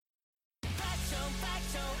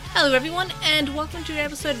Hello everyone, and welcome to your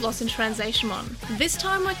episode of Lost in Translationmon. This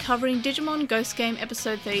time we're covering Digimon Ghost Game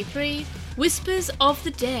Episode 33, Whispers of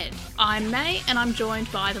the Dead. I'm May, and I'm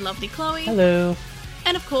joined by the lovely Chloe. Hello.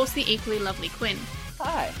 And of course the equally lovely Quinn.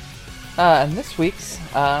 Hi. And this week's,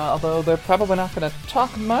 although they're probably not going to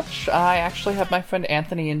talk much, I actually have my friend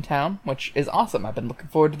Anthony in town, which is awesome. I've been looking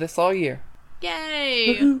forward to this all year.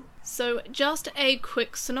 Yay! Woohoo. So just a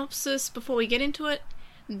quick synopsis before we get into it.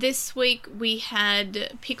 This week we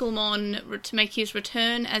had Picklemon to make his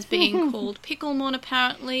return as being called Picklemon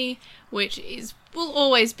apparently, which will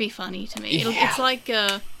always be funny to me. Yeah.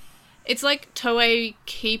 It's like Toei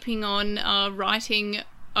keeping on writing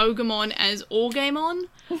Ogamon as Orgamon.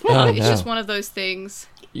 It's just one of those things.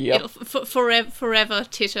 Yep. Forever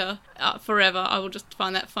titter. Forever. I will just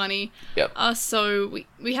find that funny. Yep. So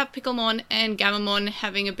we have Picklemon and Gamamon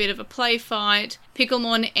having a bit of a play fight.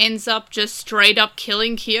 Picklemon ends up just straight up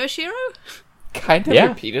killing Kiyoshiro. Kind of Yeah.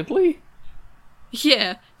 repeatedly?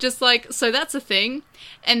 Yeah, just like, so that's a thing.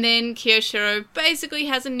 And then Kiyoshiro basically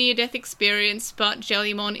has a near-death experience, but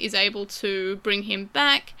Jellymon is able to bring him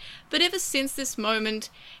back. But ever since this moment,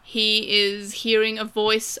 he is hearing a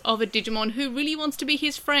voice of a Digimon who really wants to be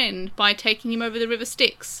his friend by taking him over the River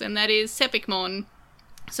Styx, and that is Sepicmon.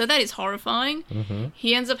 So that is horrifying. Mm-hmm.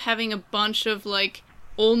 He ends up having a bunch of, like,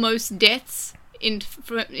 almost deaths in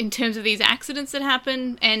terms of these accidents that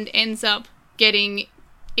happen, and ends up getting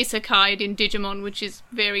isekai'd in Digimon, which is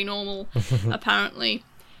very normal, apparently.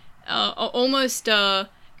 Almost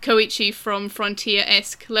Koichi from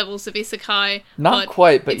Frontier-esque levels of isekai. Not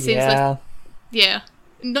quite, but it seems yeah. Yeah.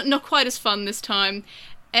 Not quite as fun this time.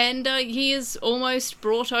 And he is almost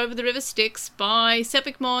brought over the River Styx by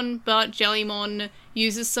Sepicmon, but Jellymon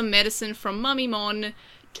uses some medicine from Mummymon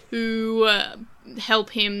to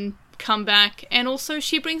help him come back. And also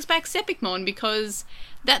she brings back Sepicmon because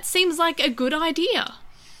that seems like a good idea.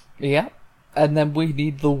 Yeah. And then we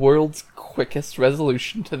need the world's quickest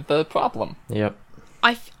resolution to the problem. Yep.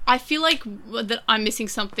 I feel like that I'm missing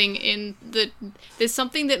something in that. There's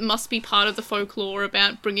something that must be part of the folklore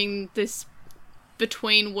about bringing this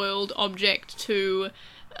between-world object to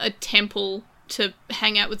a temple to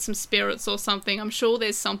hang out with some spirits or something. I'm sure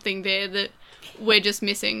there's something there that we're just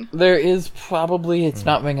missing. There is probably, it's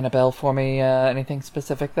not ringing a bell for me, anything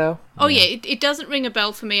specific though. Oh yeah, it doesn't ring a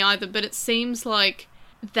bell for me either, but it seems like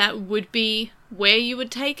that would be where you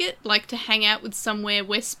would take it, like to hang out with somewhere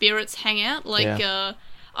where spirits hang out, like,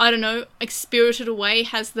 I don't know, like Spirited Away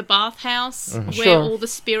has the bathhouse where Sure. all the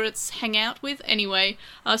spirits hang out with. Anyway,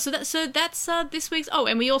 so that's this week's. Oh,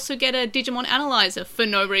 and we also get a Digimon Analyzer for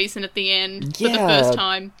no reason at the end for the first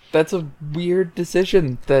time. That's a weird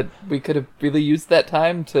decision that we could have really used that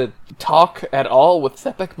time to talk at all with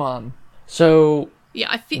Sepicmon. So, Yeah,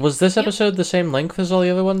 I think was this episode the same length as all the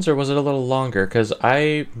other ones, or was it a little longer? Because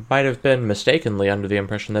I might have been mistakenly under the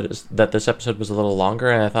impression that this episode was a little longer,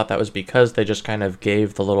 and I thought that was because they just kind of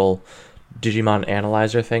gave the little Digimon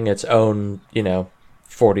Analyzer thing its own,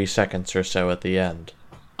 40 seconds or so at the end.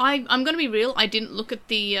 I'm gonna be real. I didn't look at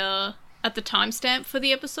the timestamp for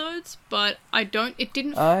the episodes, but I don't. It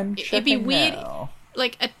didn't. I'm It'd be checking weird. now.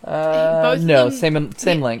 Like both No, of them,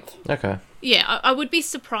 same length. Okay. Yeah, I would be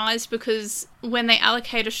surprised because when they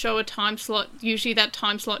allocate a show a time slot, usually that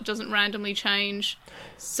time slot doesn't randomly change.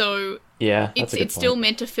 So Yeah, that's a good it's still point.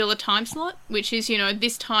 meant to fill a time slot, which is,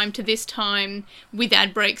 this time to this time with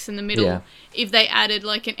ad breaks in the middle. Yeah. If they added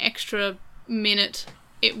like an extra minute,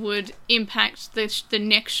 it would impact the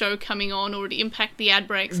next show coming on, or it'd impact the ad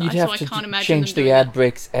breaks. You'd So have I to can't imagine change them the doing ad that.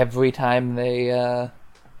 breaks every time they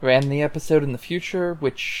ran the episode in the future,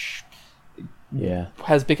 which Yeah.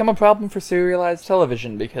 has become a problem for serialized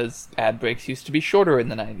television because ad breaks used to be shorter in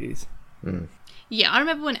the 90s. Yeah, I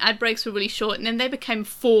remember when ad breaks were really short, and then they became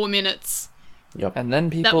 4 minutes. Yep. And then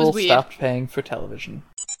was people weird. stopped paying for television.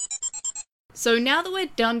 So now that we're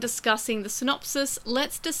done discussing the synopsis,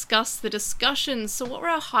 let's discuss the discussion. So what were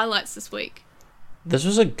our highlights this week? This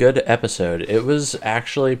was a good episode. It was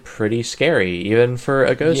actually pretty scary, even for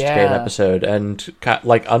a Ghost Yeah. Game episode, and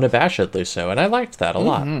unabashedly so, and I liked that a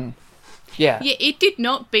lot. Yeah. Yeah, it did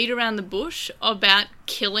not beat around the bush about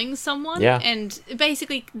killing someone. Yeah. And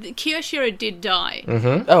basically, Kiyoshiro did die.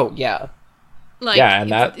 Oh, yeah. Like, Yeah,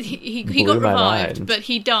 and that he blew got my revived, mind. but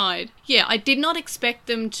he died. Yeah, I did not expect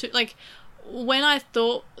them to, like, when I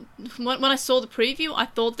saw the preview, I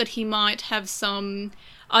thought that he might have some,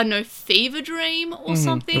 I don't know, fever dream or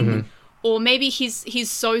something. Or maybe he's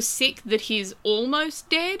so sick that he's almost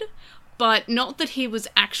dead, but not that he was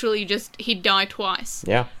actually he'd die twice.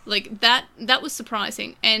 Yeah. Like, that was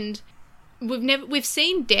surprising. And we've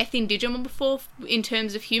seen death in Digimon before in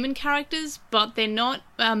terms of human characters, but they're not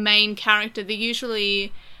a main character. They're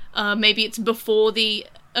usually maybe it's before the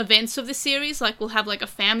events of the series, like we'll have like a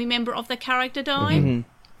family member of the character die,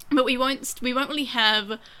 but we won't really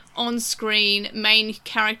have on-screen main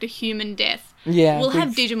character human death. Yeah, we'll have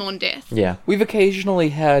Digimon death. Yeah. We've occasionally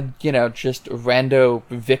had, just rando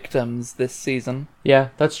victims this season. Yeah,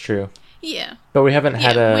 that's true. Yeah. But we haven't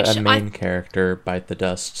had Yeah, a main character bite the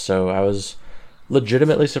dust, so I was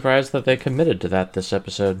legitimately surprised that they committed to that this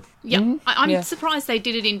episode. Yeah, I'm yeah. surprised they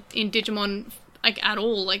did it in Digimon, like, at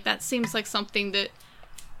all. Like, that seems like something that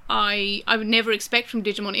I would never expect from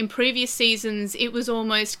Digimon. In previous seasons, it was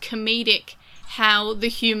almost comedic how the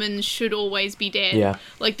humans should always be dead. Yeah.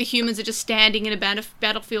 Like, the humans are just standing in a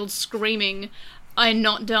battlefield screaming, "I'm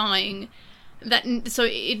not dying." So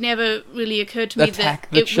it never really occurred to me Attack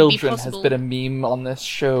that the it Children would be has possible. been a meme on this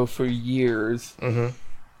show for years. And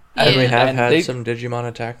Yeah. we have And had they- some Digimon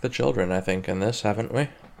attack the children, I think, in this, haven't we?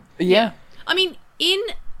 Yeah. I mean, in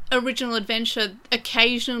Original Adventure,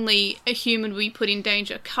 occasionally a human will be put in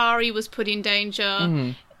danger. Kari was put in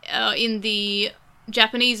danger. In the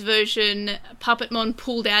Japanese version, Puppetmon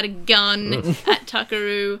pulled out a gun at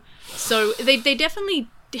Takaru. So they definitely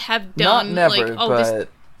have done Not never, like, oh, but this.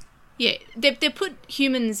 Yeah, they've put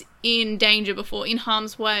humans in danger before, in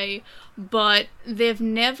harm's way, but they've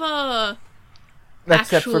never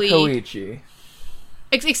except for actually- Koichi.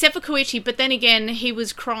 except for Koichi. But then again, he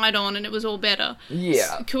was cried on, and it was all better.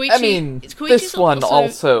 Yeah. Koichi, I mean, this one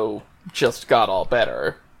also just got all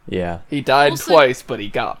better. Yeah. He died Also- twice, but he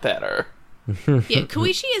got better. Yeah,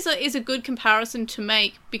 Koichi is a good comparison to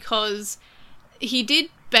make because he did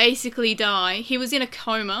basically die. He was in a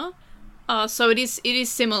coma, so it is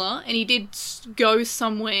similar, and he did go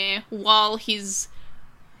somewhere while his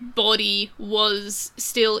body was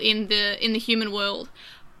still in the human world,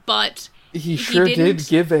 but He sure did didn't-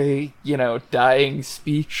 give a, dying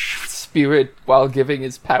speech spirit while giving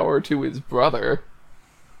his power to his brother.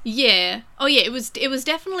 Yeah. Oh, yeah. It was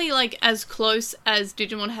definitely like as close as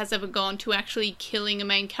Digimon has ever gone to actually killing a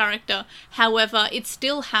main character. However, it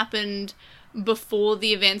still happened before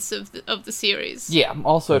the events of the series. Yeah,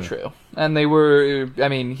 also true. And they were,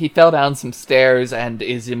 he fell down some stairs and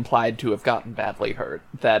is implied to have gotten badly hurt.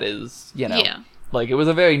 That is, Yeah. like, it was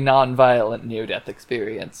a very non-violent near-death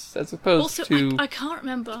experience, as opposed Also, to I can't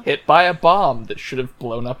remember. hit by a bomb that should have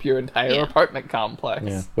blown up your entire Yeah. apartment complex.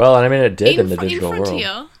 Yeah. Well, and I mean, it did in the in digital Frontier,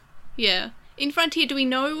 world. yeah. In Frontier, do we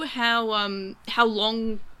know how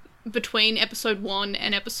long between episode 1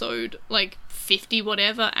 and episode 50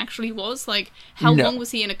 whatever actually was? Like, how No. long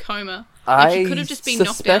was he in a coma? Like, he could have just been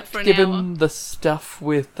knocked out for an given hour. the stuff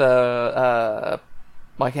with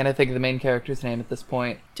why can't I think of the main character's name at this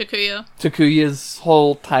point? Takuya. Takuya's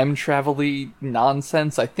whole time travel-y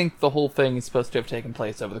nonsense, I think the whole thing is supposed to have taken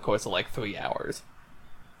place over the course of 3 hours.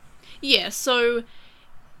 Yeah, so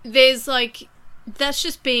there's that's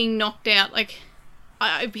just being knocked out.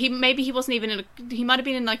 He wasn't even he might have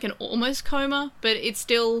been in an almost coma, but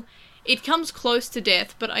it comes close to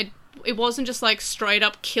death. But it wasn't just straight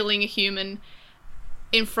up killing a human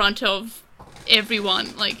in front of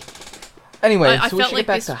everyone. Anyway, I so we felt should like get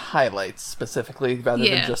back this- to highlights specifically, rather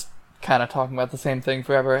Yeah. than just kind of talking about the same thing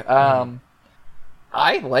forever.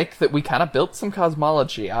 I like that we kind of built some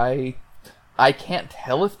cosmology. I can't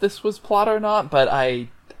tell if this was plot or not, but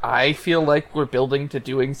I feel like we're building to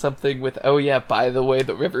doing something with, oh yeah, by the way,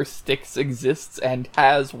 the River Styx exists and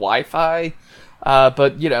has Wi-Fi.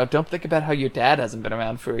 But, don't think about how your dad hasn't been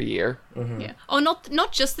around for a year. Yeah. Oh,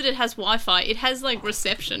 not just that it has Wi-Fi. It has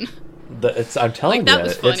reception. I'm telling that you,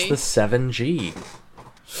 was it's funny. the 7G.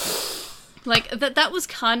 That was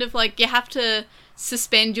kind of you have to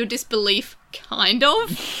suspend your disbelief, kind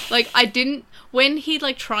of. I didn't, when he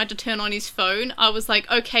tried to turn on his phone, I was like,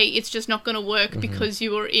 okay, it's just not going to work because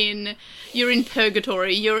you're in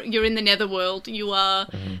purgatory, you're in the netherworld, you are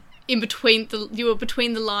between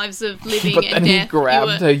the lives of living But and then death. he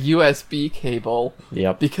grabbed a USB cable.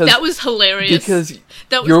 Yep. Because That was hilarious. Because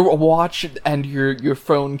That was- your watch and your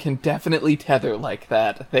phone can definitely tether like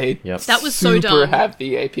that. They Yep. That was so super dumb. have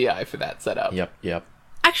the API for that set up. Yep.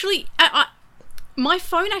 Actually, my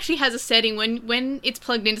phone actually has a setting when it's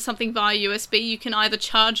plugged into something via USB, you can either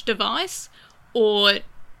charge device or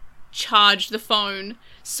charge the phone.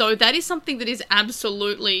 So that is something that is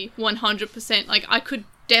absolutely 100%. I could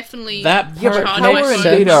definitely That Yeah, but part charge my power makes and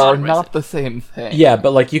phone data sense. are for not the same thing. Yeah,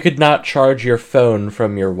 but you could not charge your phone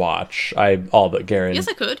from your watch. I all but guarantee. Yes,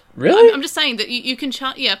 I could. Really? I'm just saying that you can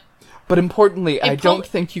charge. Yeah. But importantly, I prob- don't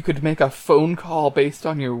think you could make a phone call based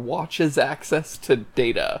on your watch's access to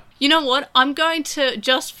data. You know what? I'm going to,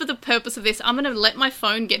 just for the purpose of this, I'm going to let my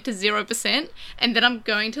phone get to 0%, and then I'm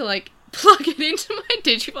going to plug it into my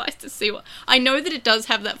Digivice to see what... I know that it does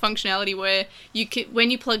have that functionality where you can,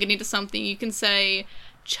 when you plug it into something, you can say,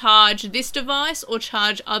 charge this device or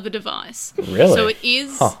charge other device. Really? So it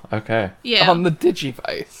is... Huh, okay. Yeah. On the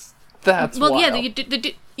Digivice. That's well, wild.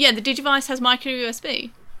 yeah, the Digivice has micro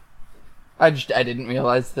USB. I didn't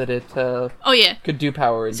realize that it Oh, yeah. could do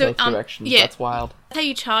power in both directions. yeah. That's wild. That's how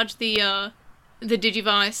you charge the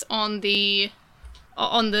Digivice on the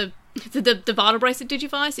Vata bracelet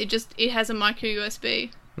Digivice. It has a micro USB.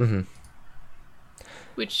 Mm-hmm.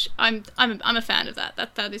 Which I'm a fan of that.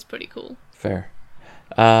 That is pretty cool. Fair.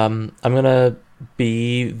 I'm gonna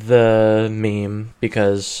be the meme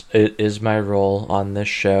because it is my role on this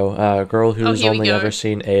show. A girl who's here we only go. ever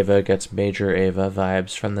seen Ava gets major Ava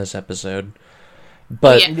vibes from this episode.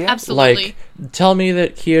 But Yeah, absolutely. like, tell me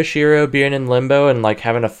that Kiyoshiro being in limbo and like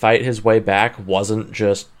having to fight his way back wasn't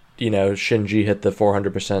just, Shinji hit the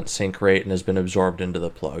 400% sync rate and has been absorbed into the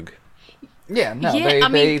plug. Yeah, no, Yeah,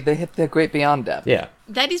 they hit the great beyond depth. Yeah.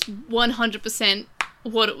 That is 100%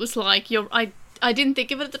 what it was like. I didn't think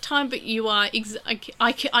of it at the time, but you are...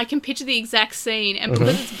 I can picture the exact scene, and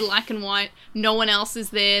because it's black and white, no one else is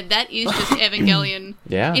there. That is just Evangelion.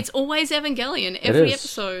 Yeah. It's always Evangelion, every is.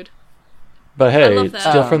 episode. But hey, love that.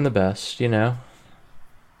 steal from the best,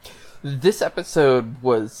 This episode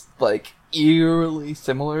was, like, eerily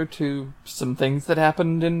similar to some things that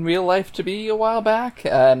happened in real life to be a while back,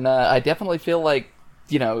 and I definitely feel like,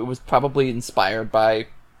 it was probably inspired by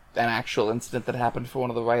an actual incident that happened for one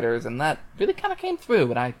of the writers, and that really kind of came through,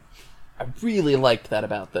 and I really liked that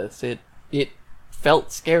about this. It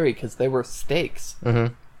felt scary because there were stakes.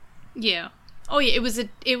 Mm-hmm. Yeah. Oh yeah,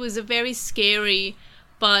 it was a very scary,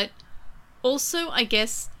 but also I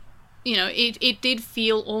guess it did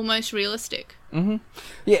feel almost realistic. Mm-hmm.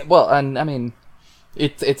 Yeah, well, and I mean,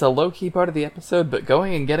 it's a low key part of the episode, but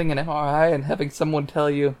going and getting an MRI and having someone tell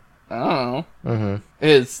you, I don't know,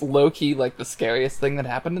 is low key like the scariest thing that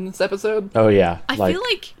happened in this episode. Oh, yeah. I feel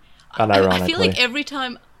like unironically. I feel like every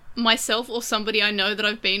time myself or somebody I know that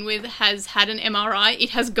I've been with has had an MRI, it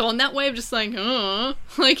has gone that way of just like, oh,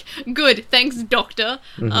 like, good, thanks, doctor.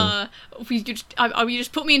 You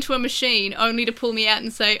just put me into a machine only to pull me out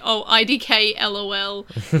and say, oh, IDK, LOL.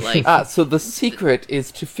 Like, So the secret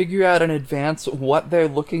is to figure out in advance what they're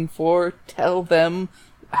looking for, tell them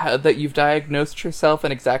that you've diagnosed yourself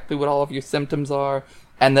and exactly what all of your symptoms are,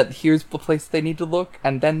 and that here's the place they need to look,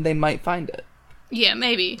 and then they might find it. yeah,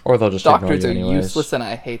 maybe. Or they'll just Doctors ignore are you anyways. useless and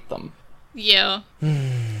I hate them. Yeah.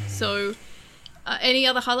 So, any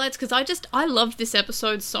other highlights? Because I loved this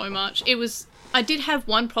episode so much. I did have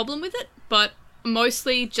one problem with it, but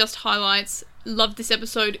mostly just highlights. Loved this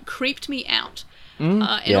episode. Creeped me out. And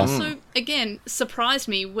Yeah. also, again, surprised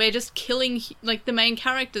me. We're just killing, like, the main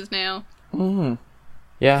characters now.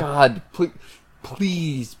 Yeah. God,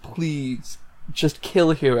 please, just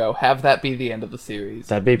kill Hero. Have that be the end of the series.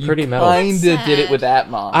 That'd be pretty metal. Kinda That's did it sad. with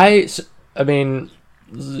Atmon. I mean,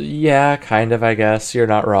 yeah, kind of, I guess. You're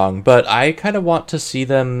not wrong. But I kind of want to see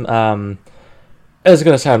them, it's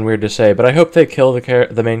going to sound weird to say, but I hope they kill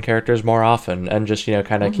the main characters more often and just,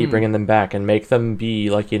 kind of keep bringing them back and make them be,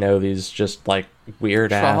 like, these just, like,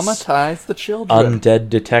 weird-ass Traumatize the children. undead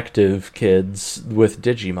detective kids with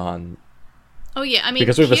Digimon. Oh, yeah, I mean...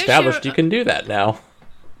 Because we've Kiyoshiro- established you can do that now.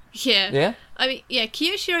 Yeah. Yeah? I mean, yeah,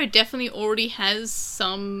 Kiyoshiro definitely already has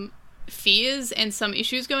some fears and some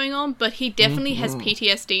issues going on, but he definitely has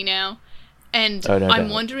PTSD now. And Oh, no I'm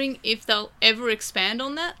doubt. wondering if they'll ever expand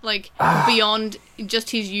on that, like, beyond just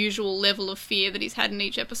his usual level of fear that he's had in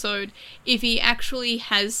each episode. If he actually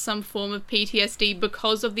has some form of PTSD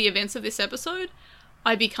because of the events of this episode,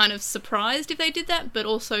 I'd be kind of surprised if they did that, but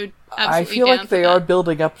also absolutely I feel down like for they that. are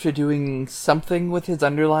building up to doing something with his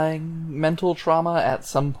underlying mental trauma at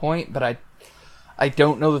some point, but I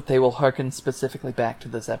don't know that they will hearken specifically back to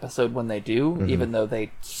this episode when they do, even though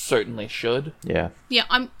they certainly should. Yeah. Yeah,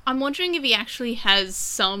 I'm wondering if he actually has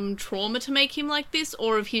some trauma to make him like this,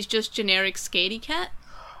 or if he's just generic scaredy cat.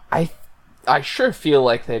 I sure feel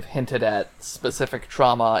like they've hinted at specific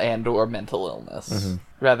trauma and or mental illness,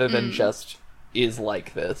 rather than just is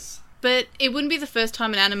like this. But it wouldn't be the first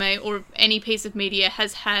time an anime or any piece of media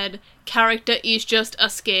has had character is just a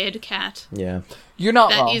scared cat. Yeah. You're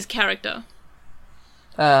not That wrong. is character.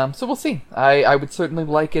 So we'll see. I would certainly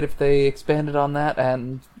like it if they expanded on that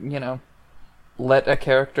and, let a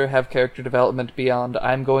character have character development beyond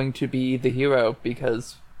I'm going to be the hero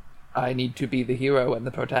because I need to be the hero and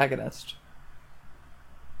the protagonist.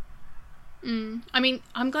 I mean,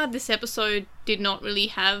 I'm glad this episode did not really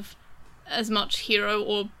have as much hero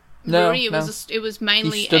or No, Ruri. It no. was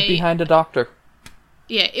mainly He stood behind a doctor.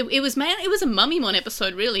 Yeah, it was a Mummymon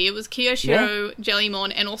episode, really. It was Kiyoshiro,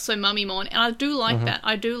 Jellymon, and also Mummymon, and I do like that.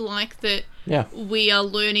 I do like that we are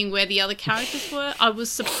learning where the other characters were. I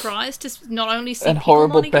was surprised to not only see and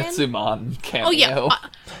horrible again. Betsumon cameo. Oh, yeah.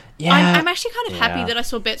 Yeah. I'm actually kind of happy that I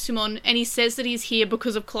saw Betsumon, and he says that he's here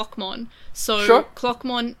because of Clockmon. So Sure.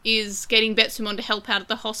 Clockmon is getting Betsumon to help out at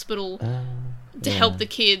the hospital to help the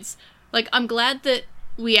kids. Like, I'm glad that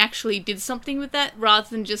we actually did something with that, rather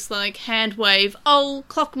than just, like, hand wave, oh,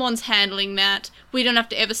 Clockmon's handling that, we don't have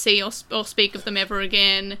to ever see or speak of them ever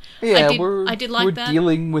again. Yeah, I did like we're that.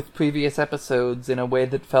 dealing with previous episodes in a way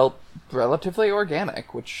that felt relatively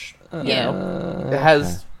organic, which, you know, it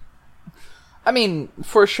has... I mean,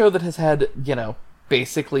 for a show that has had, you know,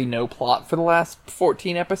 basically no plot for the last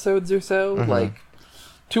 14 episodes or so, like,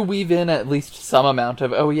 to weave in at least some amount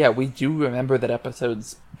of, oh yeah, we do remember that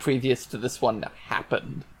episodes previous to this one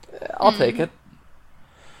happened. I'll take it.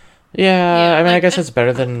 Yeah, I mean, I like, guess it's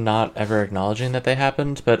better than not ever acknowledging that they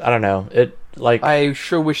happened, but I don't know. It, like... I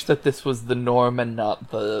sure wish that this was the norm and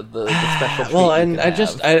not the special treat well, you and can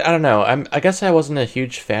have. I don't know. I guess I wasn't a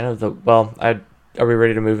huge fan of the... Well, are we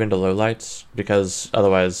ready to move into lowlights? Because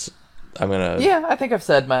otherwise, I'm gonna... Yeah, I think I've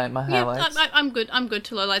said my Yeah, highlights. I'm good. I'm good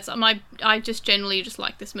to lowlights. I just generally just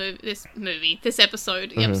like this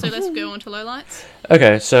episode. Yep. So let's go on to lowlights.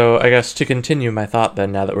 Okay, so I guess to continue my thought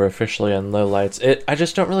then, now that we're officially on lowlights, I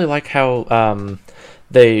just don't really like how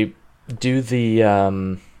they do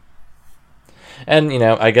the... And, you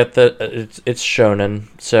know, I get that it's shonen,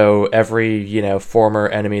 so every, you know, former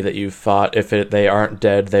enemy that you've fought, if they aren't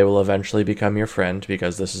dead, they will eventually become your friend,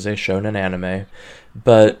 because this is a shonen anime.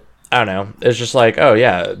 But, I don't know, it's just like, oh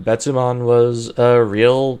yeah, Betsumon was a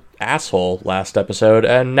real asshole last episode,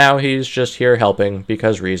 and now he's just here helping,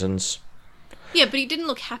 because reasons. Yeah, but he didn't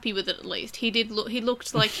look happy with it, at least. He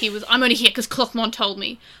looked like he was, I'm only here because Clockmon told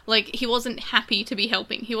me. Like, he wasn't happy to be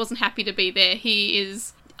helping. He wasn't happy to be there. He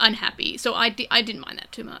is... unhappy, so I didn't mind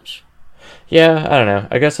that too much. Yeah, I don't know.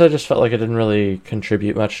 I guess I just felt like it didn't really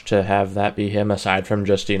contribute much to have that be him, aside from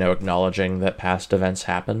just, you know, acknowledging that past events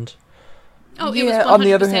happened. Oh, it was 100% on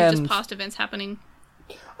the other hand, just past events happening.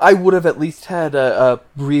 I would have at least had a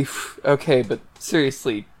brief, okay, but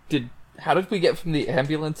seriously, how did we get from the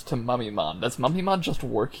ambulance to Mummymon? Does Mummymon just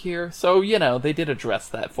work here? So, you know, they did address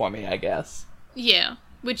that for me, I guess. Yeah,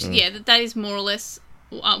 which, that is more or less...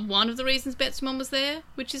 one of the reasons Betsumon was there,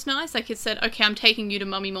 which is nice. Like, it said, okay, I'm taking you to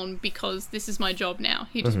Mummymon because this is my job now.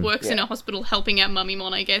 He just works in a hospital helping out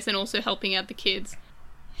Mummymon, I guess, and also helping out the kids.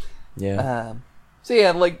 Yeah. So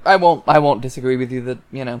yeah, like, I won't disagree with you that,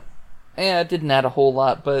 you know, it didn't add a whole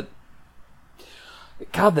lot, but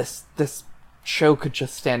God, this show could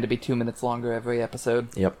just stand to be 2 minutes longer every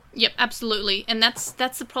episode. Yep, absolutely. And that's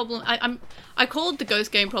the problem. I call it the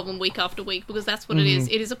Ghost Game problem week after week, because that's what it is.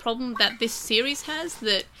 It is a problem that this series has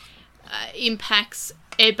that impacts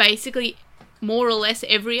basically more or less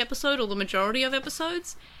every episode, or the majority of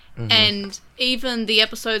episodes. And even the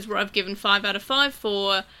episodes where I've given 5 out of 5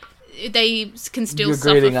 for, they can still You're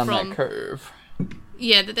suffer grading on from that curve.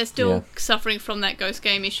 Yeah, that they're still suffering from that Ghost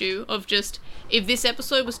Game issue of just, if this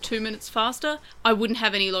episode was 2 minutes faster, I wouldn't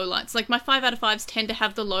have any lowlights. Like, my 5 out of 5s tend to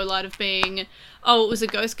have the lowlight of being, oh, it was a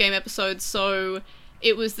Ghost Game episode, so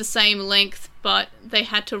it was the same length, but they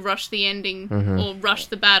had to rush the ending, or rush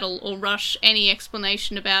the battle, or rush any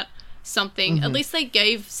explanation about something. At least they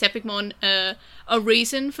gave Sepikmon a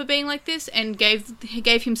reason for being like this, and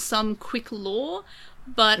gave him some quick lore.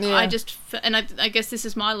 But I guess this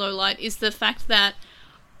is my lowlight, is the fact that,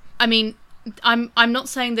 I mean, I'm not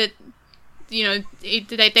saying that, you know,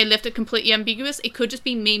 they left it completely ambiguous. It could just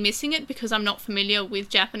be me missing it because I'm not familiar with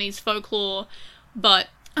Japanese folklore, but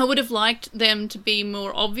I would have liked them to be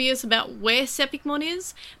more obvious about where Sepikmon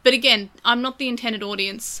is. But again, I'm not the intended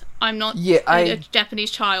audience. I'm not a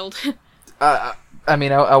Japanese child. I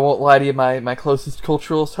mean, I won't lie to you, my closest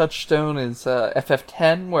cultural touchstone is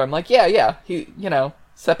FF10, where I'm like, yeah, he, you know,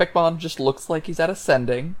 Sepikmon just looks like he's at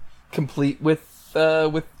Ascending, complete with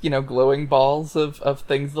you know, glowing balls of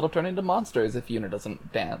things that'll turn into monsters if Yuna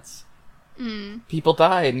doesn't dance. People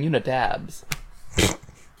die and Yuna dabs.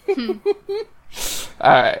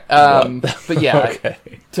 Alright, but yeah, Okay.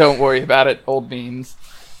 don't worry about it, old memes.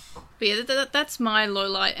 But yeah, that's my low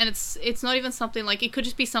light, and it's not even something like, it could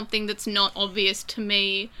just be something that's not obvious to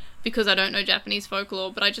me because I don't know Japanese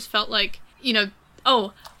folklore, but I just felt like, you know,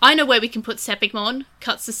 oh, I know where we can put Sepikmon.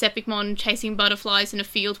 Cuts to Sepikmon chasing butterflies in a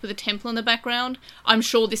field with a temple in the background. I'm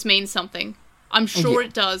sure this means something. I'm sure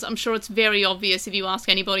it does. I'm sure it's very obvious if you ask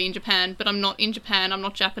anybody in Japan, but I'm not in Japan, I'm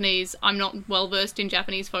not Japanese, I'm not well versed in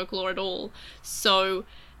Japanese folklore at all. So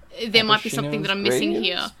there might be something that I'm missing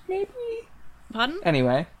here. Maybe? Pardon?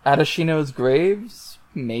 Anyway, Adashino's graves?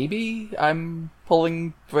 maybe I'm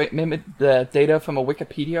pulling the data from a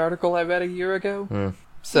Wikipedia article I read a year ago.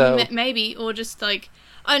 So Maybe, or just like,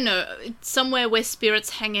 I don't know, somewhere where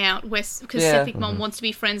spirits hang out, because Yeah. Sethicmon wants to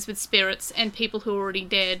be friends with spirits and people who are already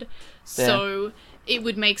dead. So it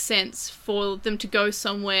would make sense for them to go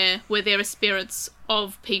somewhere where there are spirits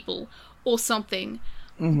of people or something.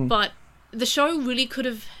 But the show really could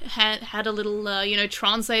have had a little,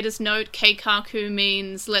 translator's note. Keikaku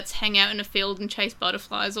means let's hang out in a field and chase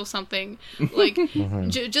butterflies or something. Like,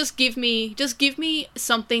 just give me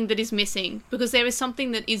something that is missing, because there is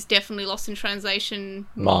something that is definitely lost in translation.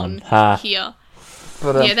 Here.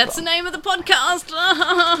 but, Yeah, that's the name of the podcast.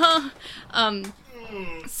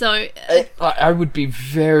 So I would be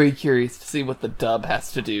very curious to see what the dub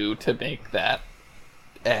has to do to make that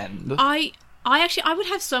end. I would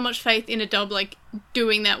have so much faith in a dub, like,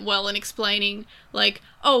 doing that well and explaining, like,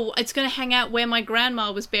 oh, it's going to hang out where my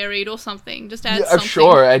grandma was buried or something. Just add something.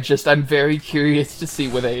 Sure. I'm very curious to see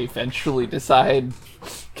where they eventually decide,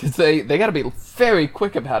 because they got to be very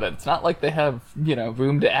quick about it. It's not like they have,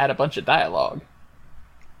 room to add a bunch of dialogue.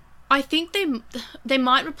 I think they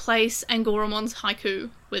might replace Angoramon's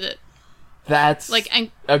haiku with it. That's Like,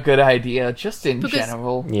 a good idea, just in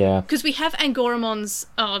general. Yeah. because we have Angoramon's,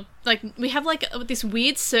 we have, this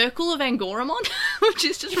weird circle of Angoramon, which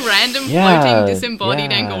is just random floating disembodied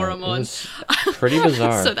Angoramon. It was pretty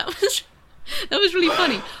bizarre. So that was really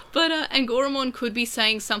funny. But Angoramon could be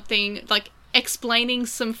saying something, like, explaining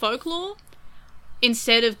some folklore,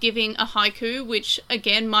 instead of giving a haiku, which,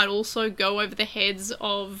 again, might also go over the heads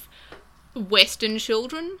of Western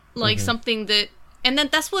children. Like, something that... And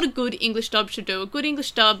that's what a good English dub should do. A good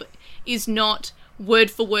English dub is not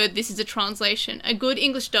word for word, this is a translation. A good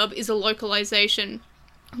English dub is a localization.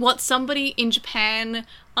 What somebody in Japan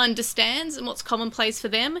understands and what's commonplace for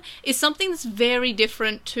them is something that's very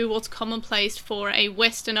different to what's commonplace for a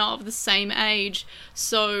Westerner of the same age.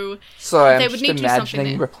 So I'm they just would need to do something imagining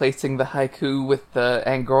there. replacing the haiku with the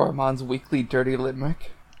Angoramon's weekly dirty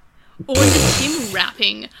limerick. Or just him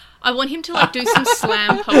rapping. I want him to, like, do some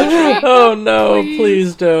slam poetry. Oh no,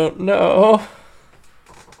 please don't. No.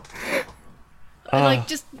 Like,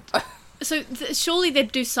 just... So, surely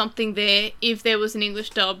they'd do something there if there was an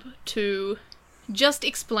English dub to just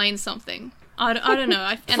explain something. I don't know.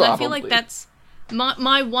 I feel like Probably. that's...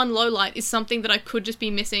 My one lowlight is something that I could just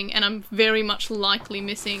be missing, and I'm very much likely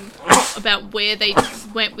missing about where they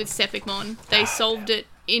went with Sepicmon. They solved it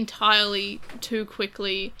entirely too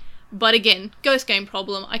quickly. But again, Ghost Game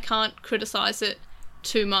problem. I can't criticize it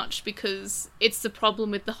too much because it's the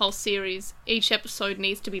problem with the whole series. Each episode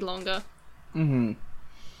needs to be longer. And,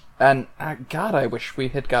 God, I wish we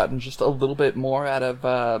had gotten just a little bit more out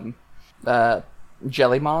of,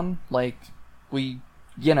 Jellymon. Like,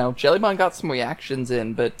 Jellymon got some reactions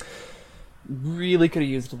in, but really could have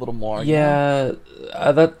used a little more. Yeah,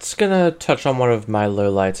 that's gonna touch on one of my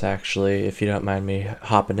lowlights, actually, if you don't mind me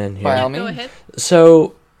hopping in here. By all Go means. ahead.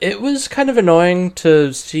 So, it was kind of annoying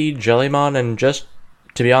to see Jellymon and just,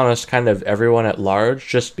 to be honest, kind of everyone at large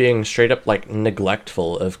just being straight up, like,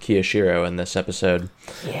 neglectful of Kiyoshiro in this episode.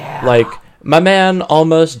 Yeah. Like, my man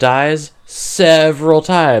almost dies several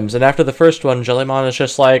times, and after the first one, Jellymon is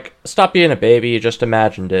just like, stop being a baby, you just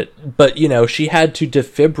imagined it. But, she had to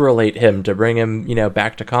defibrillate him to bring him,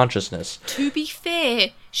 back to consciousness. To be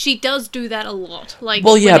fair, she does do that a lot. Like,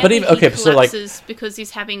 Well, yeah, but whenever even- he okay, so, like- collapses because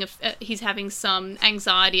he's having some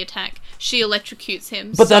anxiety attack, she electrocutes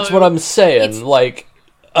him. But that's so what I'm saying, it's- like,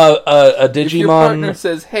 a Digimon... If your partner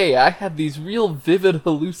says, hey, I had these real vivid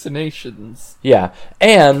hallucinations, Yeah,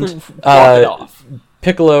 and walk it off.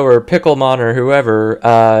 Piccolo or Picklemon or whoever,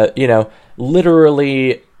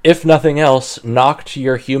 literally, if nothing else, knocked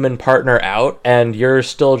your human partner out, and you're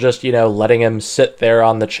still just, letting him sit there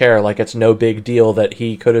on the chair like it's no big deal that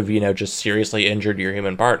he could have, just seriously injured your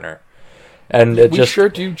human partner. And it We just, sure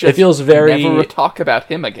do just it feels very, never talk about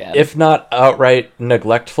him again. if not outright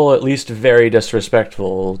neglectful, at least very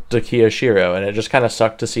disrespectful to Kiyoshiro, and it just kind of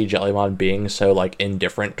sucked to see Jellymon being so, like,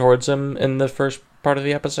 indifferent towards him in the first part of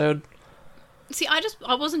the episode. See,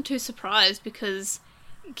 I wasn't too surprised because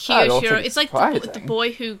I don't think Kiyoshiro, it's it's like surprising. the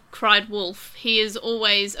boy who cried wolf. He is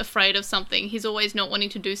always afraid of something. He's always not wanting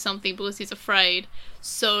to do something because he's afraid.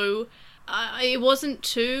 So it wasn't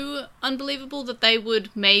too unbelievable that they would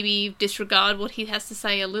maybe disregard what he has to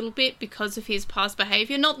say a little bit because of his past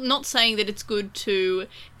behavior. Not saying that it's good to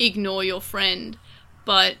ignore your friend,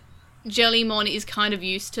 but Jellymon is kind of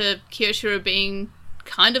used to Kiyoshiro being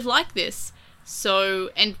kind of like this.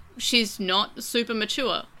 So, and she's not super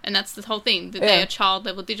mature, and that's the whole thing, that they Yeah. are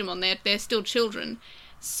child-level Digimon, they're still children.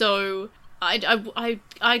 So,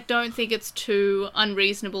 I don't think it's too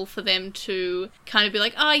unreasonable for them to kind of be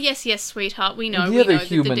like, oh, yes, sweetheart, we know, The we other know that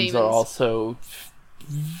the humans demons... are also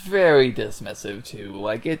very dismissive, too.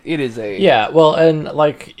 Like, it is a... Yeah, well, and,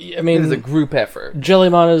 like, I mean... It is a group effort.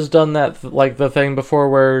 Jellymon has done that, like, the thing before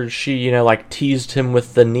where she, you know, like, teased him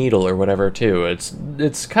with the needle or whatever, too.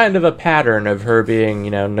 It's kind of a pattern of her being,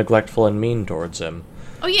 you know, neglectful and mean towards him.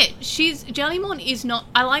 Oh yeah, Jellymon is not...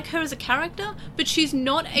 I like her as a character, but she's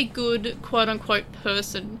not a good quote-unquote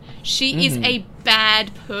person. She is a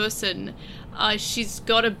bad person. She's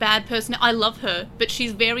got a bad person. I love her, but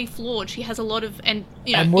she's very flawed. She has a lot of, in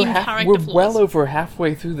character we're flaws. well over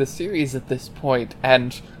halfway through the series at this point,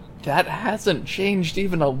 and that hasn't changed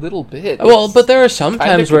even a little bit. Well, It's but there are some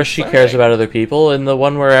kinda times where she cares concerning. about other people. In the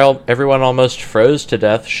one where everyone almost froze to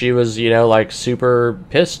death, she was, you know, like, super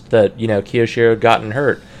pissed that, you know, Kiyoshiro had gotten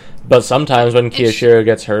hurt. But sometimes when Kiyoshiro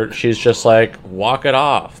gets hurt, she's just like, walk it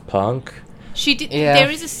off, punk. She did. Yeah.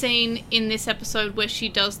 There is a scene in this episode where she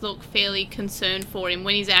does look fairly concerned for him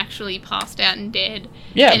when he's actually passed out and dead.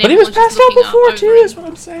 Yeah, and but he was everyone's just passed out looking up before, over too, him. is what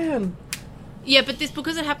I'm saying. Yeah, but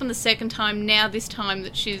because it happened the second time, now this time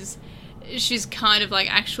that she's kind of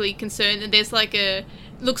like actually concerned, and there's like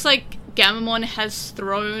looks like Gamamon has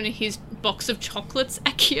thrown his box of chocolates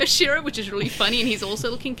at Kiyoshiro, which is really funny, and he's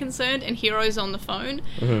also looking concerned, and Hiro's on the phone.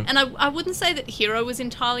 Mm-hmm. And I wouldn't say that Hiro was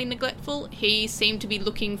entirely neglectful. He seemed to be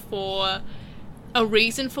looking for a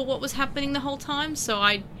reason for what was happening the whole time, so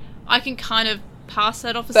I can kind of pass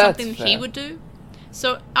that off as That's something fair. he would do.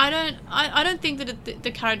 So I don't think that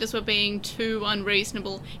the characters were being too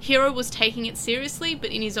unreasonable. Hiro was taking it seriously,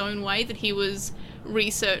 but in his own way, that he was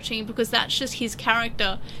researching, because that's just his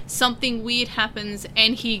character. Something weird happens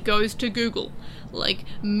and he goes to Google, like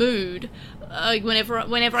mood. Whenever I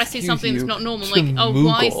see Excuse something that's you, not normal, to like, oh,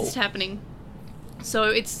 why is Moogle. this happening?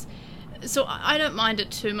 So I don't mind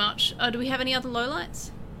it too much. Do we have any other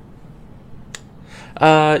lowlights?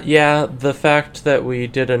 Yeah, the fact that we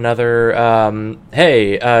did another,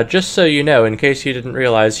 just so you know, in case you didn't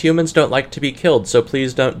realize, humans don't like to be killed, so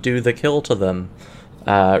please don't do the kill to them,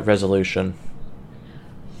 resolution.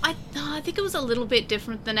 I think it was a little bit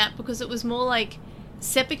different than that, because it was more like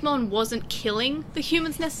Sepikmon wasn't killing the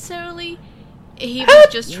humans necessarily. He was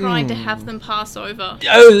just trying to have them pass over.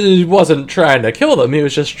 He wasn't trying to kill them, he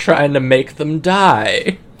was just trying to make them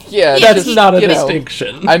die. Yeah, Yeah, That's but not a you know,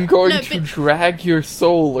 distinction. I'm going No, to but- drag your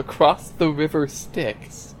soul across the river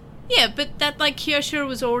Styx. Yeah, but that, like, Kiyoshiro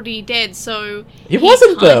was already dead, so... He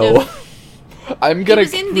wasn't, kind though. of- I'm gonna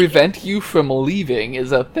was in the- prevent you from leaving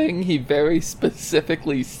is a thing he very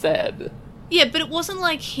specifically said. Yeah, but it wasn't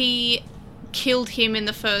like he killed him in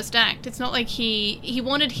the first act. It's not like he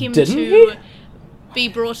wanted him Didn't to he? be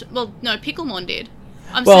brought... Well, no, Picklemon did.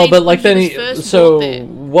 I'm Well, saying but like when then was first so brought there.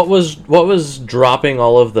 what was dropping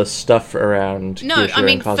all of the stuff around No, Kiyoshiro I mean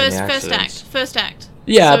and causing the first accidents? act.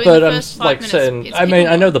 Yeah, So in but the I'm first 5 like minutes, saying, it's I mean,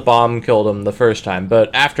 I Picklemon. know the bomb killed him the first time,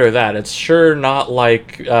 but after that, it's sure not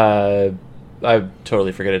like I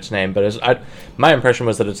totally forget its name, but my impression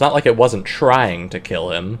was that it's not like it wasn't trying to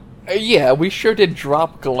kill him Yeah, we sure did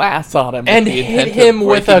drop glass on him and with the hit intent of him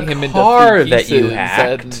with a breaking him into car three that you pieces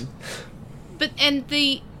hacked. and- But and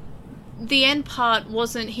the end part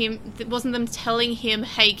wasn't them telling him,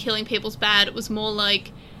 hey, killing people's bad. It was more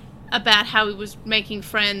like about how he was making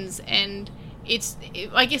friends, and it's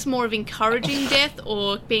I guess more of encouraging death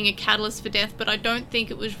or being a catalyst for death, but I don't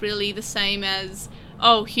think it was really the same as,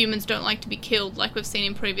 oh, humans don't like to be killed, like we've seen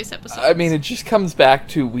in previous episodes. I mean, it just comes back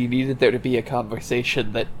to we needed there to be a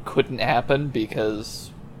conversation that couldn't happen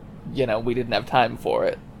because, we didn't have time for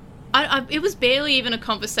it. It was barely even a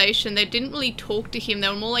conversation. They didn't really talk to him. They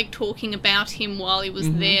were more like talking about him while he was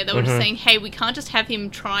there. They were just saying, hey, we can't just have him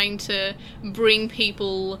trying to bring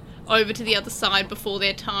people over to the other side before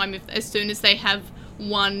their time as soon as they have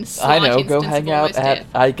one I slight know, instance go of hang out almost at, death.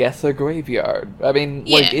 I guess, a graveyard. I mean,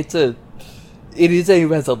 Yeah. it is a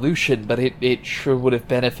resolution, but it sure would have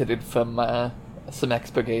benefited from some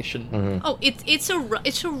expurgation. Oh, it's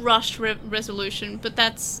a rushed resolution, but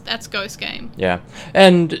that's Ghost Game. Yeah,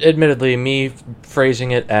 and admittedly, me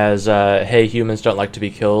phrasing it as, hey, humans don't like to be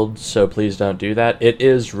killed, so please don't do that, it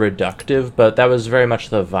is reductive, but that was very much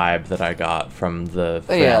the vibe that I got from the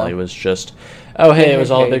finale, was just, oh, hey, it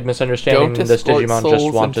was all a big misunderstanding, Don't this escort Digimon souls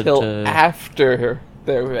just wanted until to... after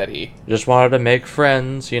they're ready. Just wanted to make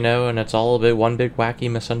friends, and it's all one big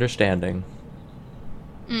wacky misunderstanding.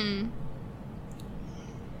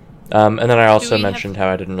 And then I also we have- mentioned how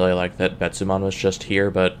I didn't really like that Betsumon was just here,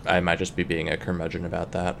 but I might just be being a curmudgeon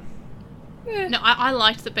about that. No, I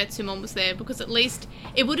liked that Betsumon was there, because at least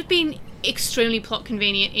it would have been extremely plot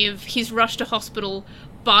convenient if he's rushed to hospital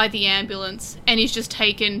by the ambulance and he's just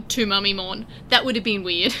taken to Mummymon. That would have been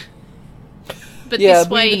weird. But this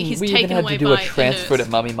way, he's taken away by a nurse. We even had to do a transfer to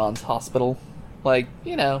Mummimon's hospital. Like,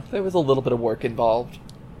 you know, there was a little bit of work involved.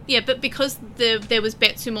 Yeah, but because there was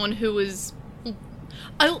Betsumon who was...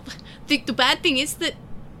 The bad thing is that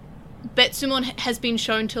Betsumon has been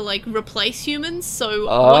shown to, like, replace humans, so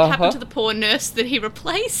what happened to the poor nurse that he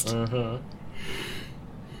replaced?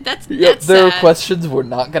 That's there sad. are questions we're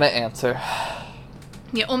not going to answer.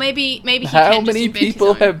 Yeah, or maybe he How can many just invent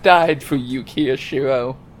people his own. have died for you,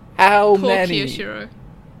 Kiyoshiro? How Poor many? Kiyoshiro.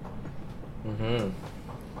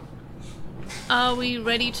 Are we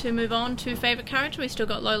ready to move on to favourite character? We still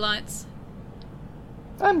got lowlights.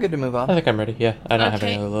 I'm good to move on. I think I'm ready, yeah. I don't have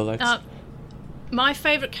any other lowlights. My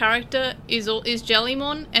favourite character is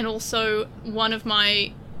Jellymon, and also one of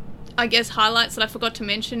my, I guess, highlights that I forgot to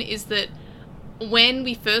mention is that when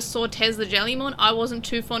we first saw Tesla Jellymon, I wasn't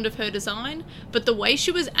too fond of her design, but the way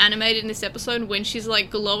she was animated in this episode when she's, like,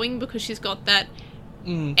 glowing because she's got that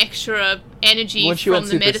extra energy from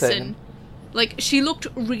the medicine. Like, she looked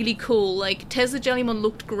really cool. Like, Tesla Jellymon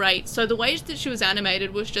looked great. So the way that she was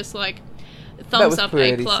animated was just, like, thumbs up,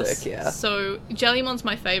 A+. Sick, yeah. So Jellymon's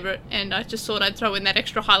my favourite, and I just thought I'd throw in that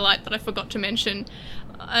extra highlight that I forgot to mention.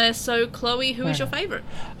 So, Chloe, who is your favourite?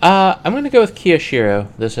 I'm going to go with Kiyoshiro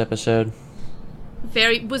this episode.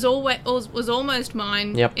 Was almost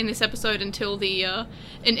mine in this episode until the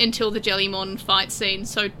Jellymon fight scene.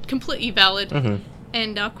 So completely valid.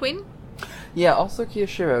 And Quinn? Yeah, also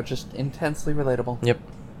Kiyoshiro, just intensely relatable.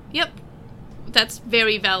 Yep. That's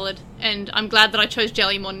very valid, and I'm glad that I chose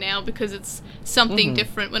Jellymon now because it's something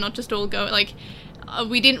different. We're not just all going like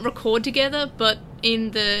we didn't record together, but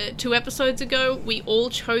in the 2 episodes ago, we all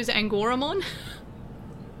chose Angoramon.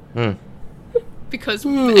 Because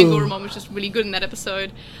Angoramon was just really good in that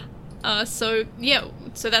episode. So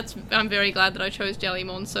that's I'm very glad that I chose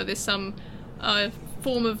Jellymon. So there's some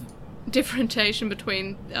form of differentiation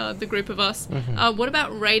between the group of us. What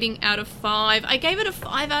about rating out of 5? I gave it a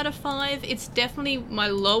 5 out of 5. It's definitely my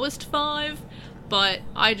lowest 5, but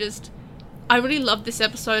I really loved this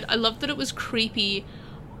episode. I loved that it was creepy.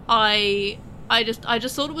 I just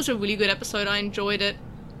thought it was a really good episode. I enjoyed it.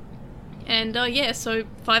 And so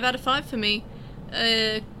 5 out of 5 for me.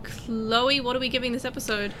 Chloe, what are we giving this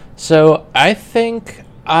episode? So I think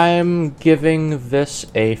I'm giving this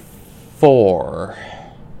a 4.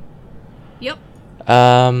 Yep.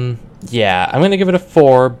 Yeah, I'm gonna give it a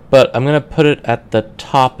 4, but I'm gonna put it at the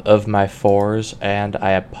top of my 4s, and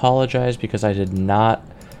I apologize because I did not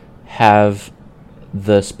have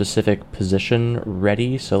the specific position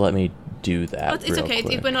ready, so let me do that. It's okay.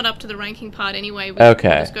 Quick. We're not up to the ranking part anyway. We'll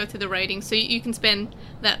just go through the rating, so you can spend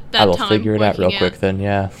that time. I will figure it out real quick then.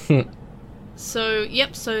 Yeah. So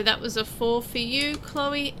so that was a 4 for you,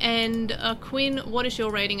 Chloe, and Quinn. What is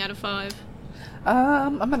your rating out of 5?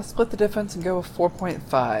 I'm gonna split the difference and go with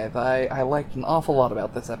 4.5. I liked an awful lot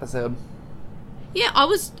about this episode. Yeah, I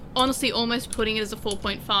was honestly almost putting it as a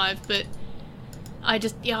 4.5, but I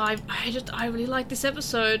really like this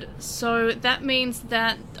episode. So that means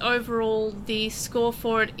that overall the score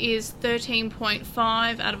for it is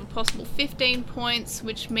 13.5 out of a possible 15 points,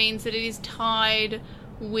 which means that it is tied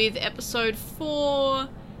with episode 4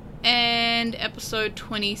 and episode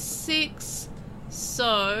 26.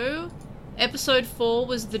 So episode 4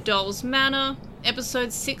 was The Doll's Manor,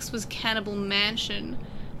 episode 6 was Cannibal Mansion.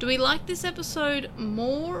 Do we like this episode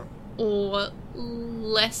more or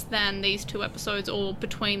less than these 2 episodes, or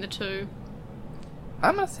between the 2?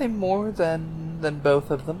 I'm gonna say more than both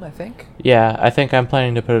of them, I think. Yeah, I think I'm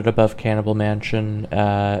planning to put it above Cannibal Mansion,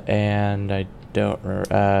 and I don't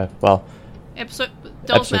Episode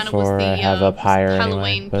Doll's Manor 4 was the I have up higher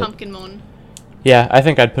Halloween anyway, Pumpkinmon. Yeah, I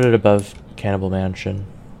think I'd put it above Cannibal Mansion,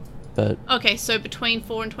 but... Okay, so between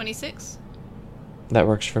 4 and 26? That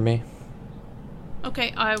works for me.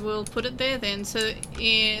 Okay, I will put it there then. So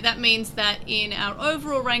that means that in our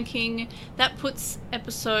overall ranking, that puts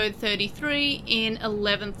episode 33 in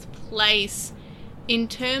 11th place. In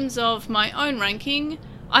terms of my own ranking,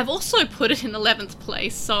 I've also put it in 11th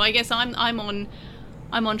place. So I guess I'm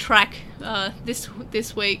on track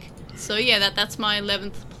this week. So yeah, that's my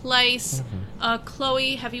 11th place.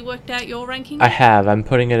 Chloe, have you worked out your ranking? I have. I'm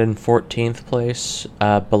putting it in 14th place,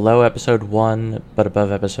 below episode 1, but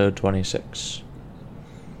above episode 26.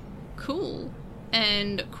 Cool.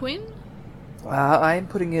 And Quinn? I'm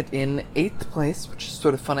putting it in 8th place, which is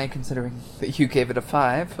sort of funny considering that you gave it a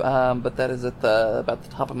 5, but that is at about the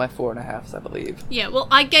top of my 4.5s, I believe. Yeah, well,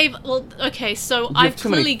 okay, so I've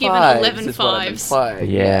clearly given 11 fives. Yeah.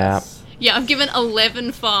 Yes. Yeah, I've given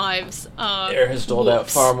 11 fives. Air has doled out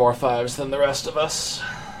far more 5s than the rest of us.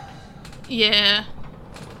 Yeah.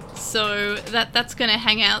 So that's going to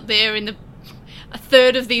hang out there in a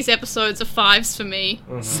third of these episodes are 5s for me.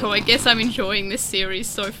 Mm-hmm. So I guess I'm enjoying this series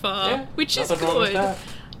so far, which is good.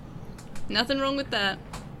 Nothing wrong with that.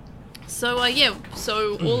 So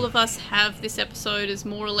so all of us have this episode as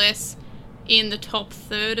more or less in the top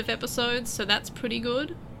third of episodes, so that's pretty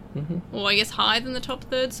good. Mm-hmm. Or I guess higher than the top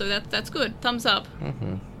third, so that's good. Thumbs up.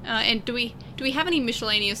 Mm-hmm. And do we have any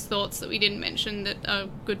miscellaneous thoughts that we didn't mention that are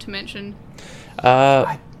good to mention?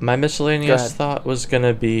 My miscellaneous thought was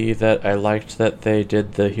gonna be that I liked that they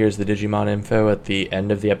did the here's the Digimon info at the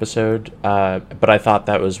end of the episode, but I thought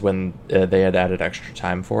that was when they had added extra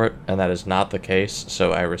time for it, and that is not the case,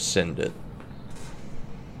 so I rescind it.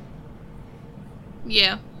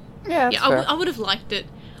 Yeah. Yeah, I would have liked it.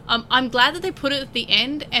 I'm glad that they put it at the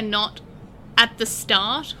end and not at the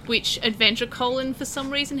start, which Adventure Colon for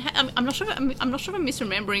some reason I'm not sure if I'm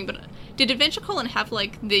misremembering, but did Adventure Colon have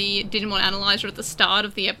like the Digimon Analyzer at the start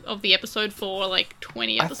of the episode for like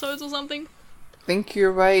 20 episodes or something? I think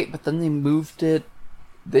you're right, but then they moved it.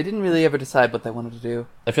 They didn't really ever decide what they wanted to do.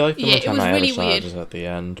 I feel like the only time I really ever saw weird. it was at the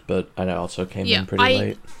end, but I also came in pretty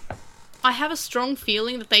late. I have a strong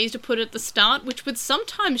feeling that they used to put it at the start, which would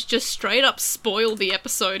sometimes just straight up spoil the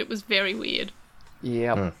episode. It was very weird.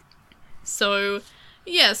 Yeah. So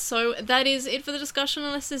that is it for the discussion,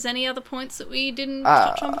 unless there's any other points that we didn't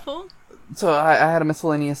touch on before. So I had a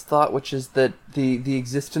miscellaneous thought, which is that the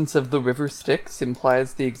existence of the River Styx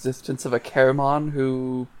implies the existence of a Keramon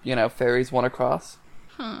who, fairies want to cross.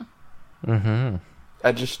 Huh. Mm-hmm.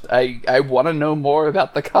 I want to know more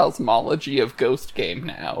about the cosmology of Ghost Game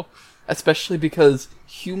now. Especially because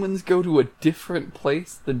humans go to a different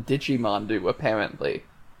place than Digimon do, apparently.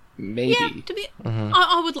 Maybe. Yeah,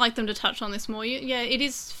 I would like them to touch on this more. Yeah, it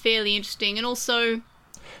is fairly interesting. And also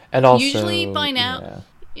usually by now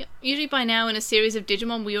in a series of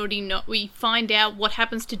Digimon, we find out what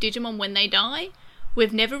happens to Digimon when they die.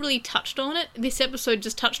 We've never really touched on it. This episode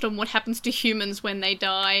just touched on what happens to humans when they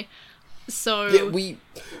die. So... Yeah,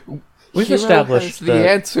 We've established the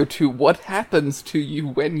answer to what happens to you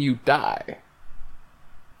when you die.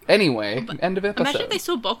 Anyway, end of episode. Imagine if they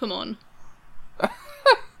saw Bokumon.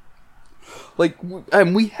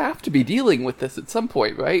 We have to be dealing with this at some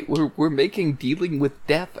point, right? We're making dealing with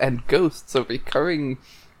death and ghosts a recurring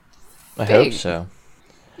thing. I hope so.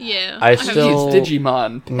 Yeah. I still use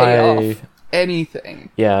Digimon pay off anything.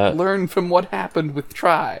 Yeah. Learn from what happened with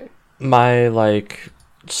Tri. My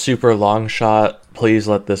super long shot, please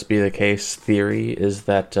let this be the case theory is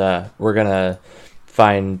that we're gonna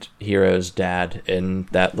find Hiro's dad in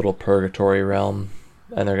that little purgatory realm,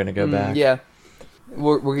 and they're gonna go back. Yeah,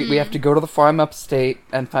 we have to go to the farm upstate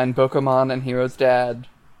and find Bokumon and Hiro's dad,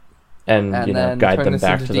 and then guide them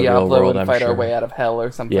back to the real world. And fight our way out of hell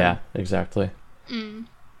or something. Yeah, exactly.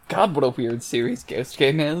 God, what a weird series Ghost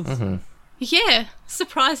Game is. Mm-hmm. Yeah,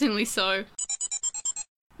 surprisingly so.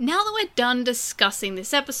 Now that we're done discussing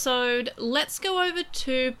this episode, let's go over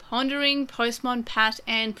to pondering Postmon Pat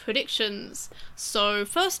and predictions. So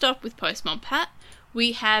first up with Postmon Pat,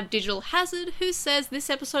 we have Digital Hazard, who says this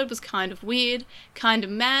episode was kind of weird, kind of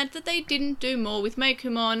mad that they didn't do more with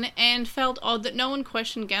Meikumon, and felt odd that no one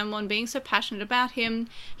questioned Gammon being so passionate about him,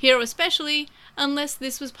 Hiro especially, unless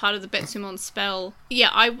this was part of the Betsumon spell. Yeah,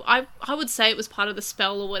 I would say it was part of the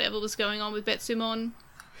spell or whatever was going on with Betsumon.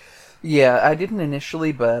 Yeah, I didn't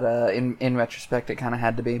initially, but in retrospect, it kind of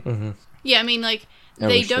had to be. Mm-hmm. Yeah, I mean,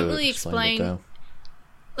 they don't really explain...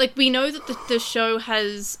 we know that the show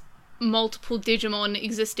has multiple Digimon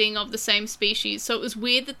existing of the same species, so it was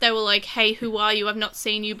weird that they were like, hey, who are you? I've not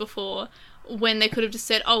seen you before, when they could have just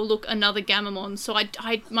said, oh, look, another Gammamon. So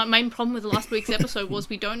my main problem with last week's episode was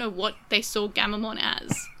we don't know what they saw Gammamon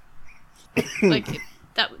as.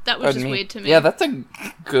 That was just weird to me. Yeah, that's a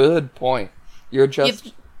good point. You're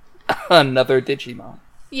just... another Digimon.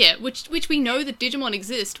 Yeah, which we know that Digimon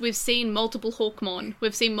exist. We've seen multiple Hawkmon.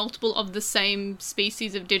 We've seen multiple of the same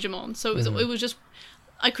species of Digimon. So it was just...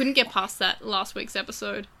 I couldn't get past that last week's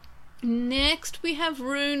episode. Next, we have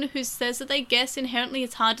Rune, who says that they guess inherently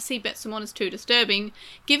it's hard to see Betsumon as too disturbing,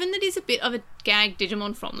 given that he's a bit of a gag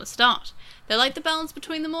Digimon from the start. They like the balance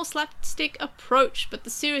between the more slapstick approach, but the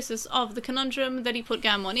seriousness of the conundrum that he put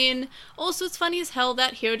Gammon in. Also, it's funny as hell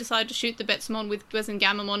that Hiro decided to shoot the Betsumon with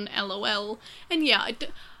Gammamon LOL. And yeah,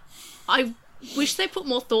 I wish they put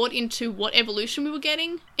more thought into what evolution we were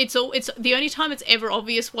getting. It's the only time it's ever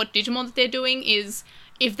obvious what Digimon that they're doing is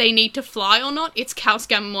if they need to fly or not, it's Chaos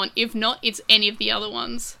Gammamon. If not, it's any of the other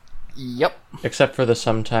ones. Yep. Except for the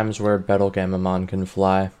sometimes where Battle Gammamon can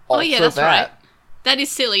fly. Oh yeah, that's right. That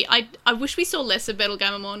is silly. I wish we saw less of Battle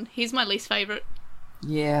Gammamon. He's my least favourite.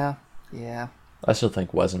 Yeah. I still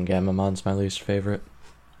think Wezen Gammamon's my least favourite.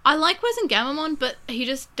 I like Wezen Gamamon, but he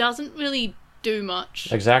just doesn't really do much.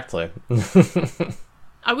 Exactly.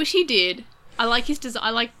 I wish he did. I like his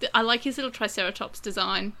design. I like his little Triceratops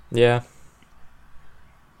design. Yeah.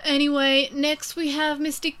 Anyway, next we have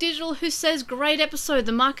Mystic Digital, who says, great episode,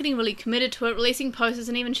 the marketing really committed to it, releasing posters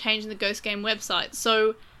and even changing the Ghost Game website.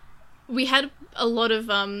 So we had a lot of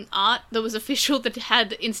art that was official that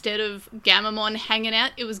had, instead of Gamamon hanging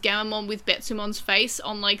out, it was Gamamon with Betsumon's face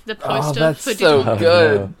on like the poster that's for so Digimon.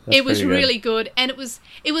 good. No, that's It was pretty good. really good, and it was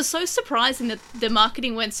so surprising that the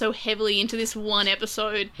marketing went so heavily into this one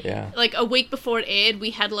episode. Yeah. Like a week before it aired,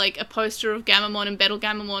 we had like a poster of Gamamon and Battle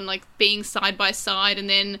Gamamon like being side by side, and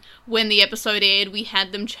then when the episode aired, we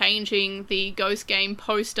had them changing the Ghost Game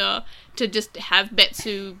poster to just have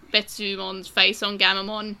Betsumon's face on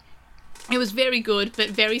Gamamon. It was very good,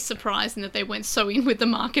 but very surprising that they went so in with the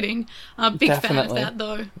marketing. Big Definitely. fan of that,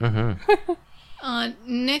 though.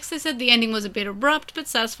 Mm-hmm. Next, they said the ending was a bit abrupt, but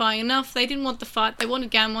satisfying enough. They didn't want the fight. They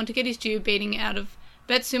wanted Gamamon to get his due beating out of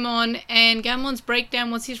Betsumon, and Gamamon's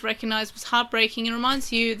breakdown once he's recognised was heartbreaking and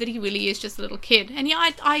reminds you that he really is just a little kid. And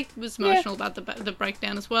yeah, I was emotional about the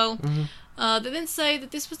breakdown as well. They then say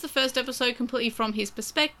that this was the first episode completely from his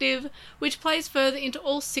perspective, which plays further into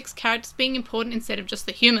all 6 characters being important instead of just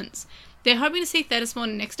the humans. They're hoping to see Thetismon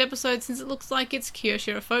in next episode since it looks like it's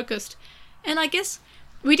Kyoshiro focused. And I guess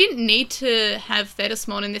we didn't need to have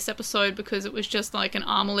Thetismon in this episode because it was just like an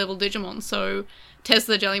armor level Digimon, so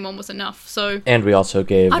Tesla Jellymon was enough. So And we also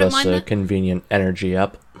gave I don't us mind a that. convenient energy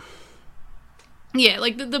up. yeah,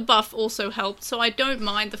 like the buff also helped, so I don't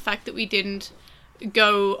mind the fact that we didn't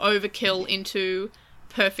go overkill into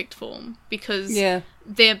perfect form, because Yeah.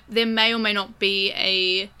 there may or may not be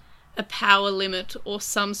a power limit or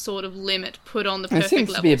some sort of limit put on the There perfect seems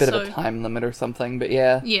level. to be a bit so, of a time limit or something, but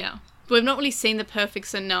yeah. yeah, but we've not really seen the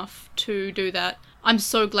perfects enough to do that. I'm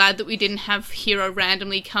so glad that we didn't have Hero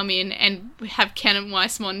randomly come in and have Ken and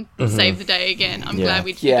Weissmon save the day again. I'm Yeah. glad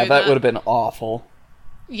we didn't Yeah, do that would have been awful.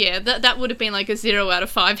 Yeah, that would have been like a 0 out of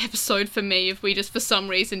 5 episode for me if we just for some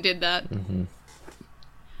reason did that.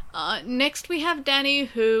 Next we have Danny,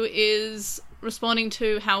 who is responding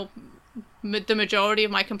to how the majority of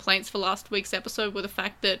my complaints for last week's episode were the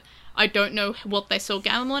fact that I don't know what they saw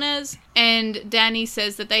Gamamon as. And Danny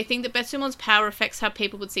says that they think that Betsumon's power affects how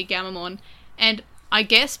people would see Gamamon. And I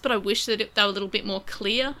guess, but I wish that they were a little bit more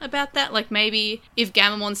clear about that. Like maybe if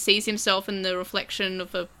Gamamon sees himself in the reflection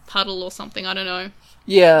of a puddle or something, I don't know.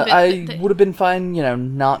 Yeah, But I the- would have been fine,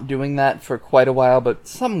 not doing that for quite a while, but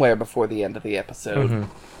somewhere before the end of the episode.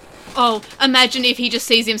 Oh, imagine if he just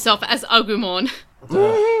sees himself as Agumon.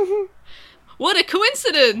 What a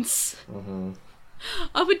coincidence!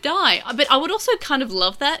 I would die. But I would also kind of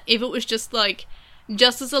love that if it was just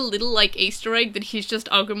as a little Easter egg that he's just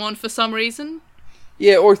Agumon for some reason.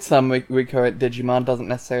 Yeah, or some recurrent Digimon, doesn't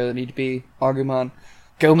necessarily need to be Agumon.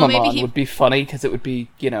 maybe Gomamon he- would be funny, because it would be,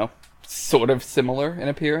 sort of similar in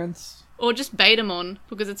appearance. Or just Betamon,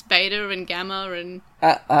 because it's Beta and Gamma and...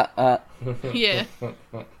 Yeah.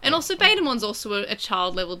 And also Betamon's also a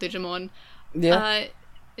child-level Digimon. Yeah.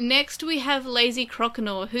 Next we have Lazy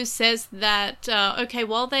Croconaw, who says that,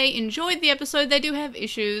 while they enjoyed the episode, they do have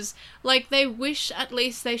issues. Like, they wish at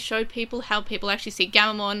least they showed people how people actually see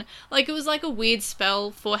Gamamon. Like, it was like a weird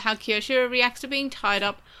spell for how Kyoshiro reacts to being tied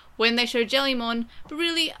up when they show Jellymon, but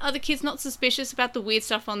really, are the kids not suspicious about the weird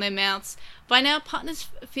stuff on their mouths? By now, partners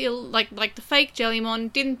feel like the fake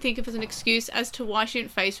Jellymon didn't think of as an excuse as to why she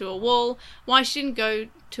didn't face through a wall, why she didn't go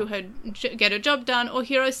to get her job done, or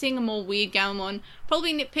Hero seeing a more weird Gamamon.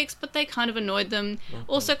 Probably nitpicks, but they kind of annoyed them.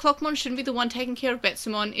 Also, Clockmon shouldn't be the one taking care of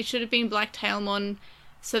Betsumon. It should have been Blacktailmon,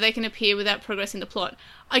 so they can appear without progressing the plot.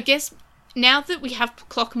 I guess now that we have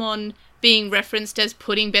Clockmon being referenced as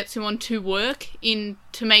putting Betsumon to work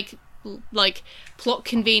to make plot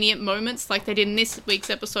convenient moments like they did in this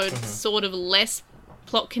week's episode, sort of less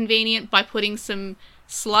plot convenient by putting some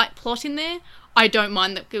slight plot in there, I don't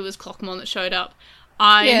mind that it was Clockmon that showed up.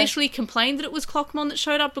 I initially complained that it was Clockmon that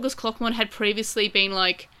showed up because Clockmon had previously been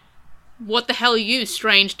like, what the hell are you,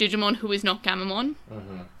 strange Digimon who is not Gamamon?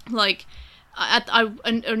 I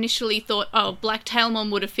initially thought,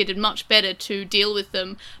 Blacktailmon would have fitted much better to deal with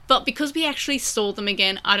them, but because we actually saw them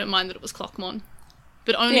again, I don't mind that it was Clockmon.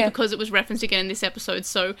 But only because it was referenced again in this episode,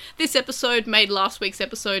 so this episode made last week's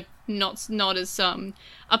episode not as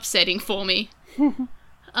upsetting for me.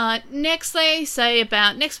 Next they say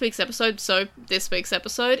about next week's episode, so this week's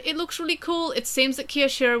episode, it looks really cool. It seems that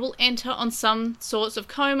Kyoshiro will enter on some sorts of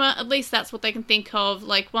coma, at least that's what they can think of,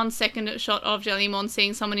 like 1 second shot of Jellymon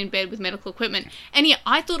seeing someone in bed with medical equipment. And yeah,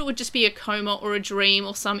 I thought it would just be a coma or a dream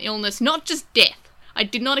or some illness, not just death. I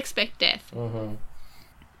did not expect death.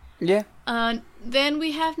 Yeah. Then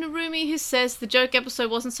we have Narumi, who says the joke episode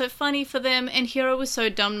wasn't so funny for them, and Hiro was so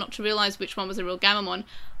dumb not to realize which one was a real Gammamon.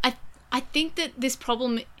 I think that this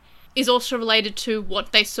problem is also related to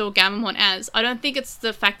what they saw Gammamon as. I don't think it's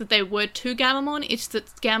the fact that they were two Gammamon, it's that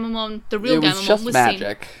Gammamon, the real Gammamon, just was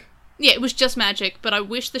magic. Yeah, it was just magic, but I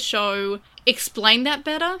wish the show explained that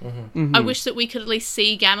better. I wish that we could at least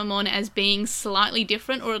see Gammamon as being slightly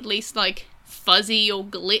different, or at least, like, fuzzy or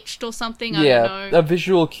glitched or something. I don't know. A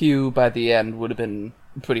visual cue by the end would have been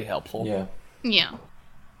pretty helpful. Yeah. Yeah.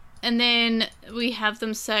 And then we have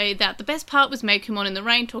them say that the best part was Megumon in the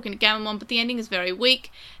rain talking to Gammamon, but the ending is very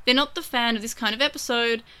weak. They're not the fan of this kind of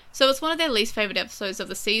episode, so it's one of their least favourite episodes of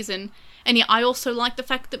the season. And yeah, I also like the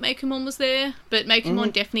fact that Megumon was there, but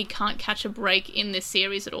Megumon definitely can't catch a break in this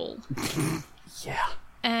series at all. Yeah.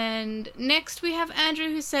 And next we have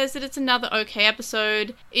Andrew, who says that it's another okay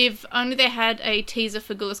episode. If only they had a teaser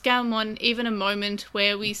for Gulas Gammamon, even a moment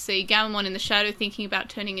where we see Gammamon in the shadow thinking about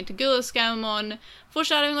turning into Gulas Gammamon.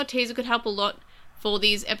 Foreshadowing or teaser could help a lot for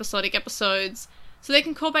these episodic episodes, so they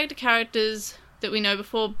can call back to characters that we know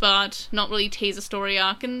before, but not really tease a story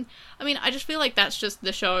arc. And I mean, I just feel like that's just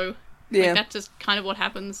the show. Yeah. Like, that's just kind of what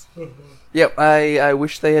happens. Yep, I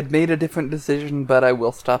wish they had made a different decision, but I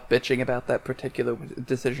will stop bitching about that particular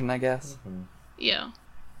decision, I guess. Yeah.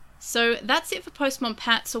 So that's it for Postmon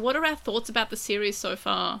Pat. So what are our thoughts about the series so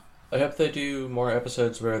far? I hope they do more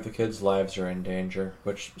episodes where the kids' lives are in danger,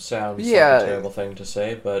 which sounds Yeah. like a terrible thing to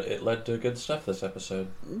say, but it led to good stuff this episode.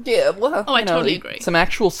 Yeah, well, Oh, I totally agree. Some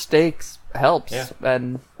actual stakes helps, Yeah.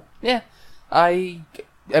 and yeah, I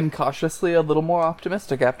am cautiously a little more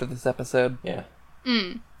optimistic after this episode. Yeah.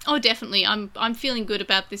 Oh, definitely. I'm feeling good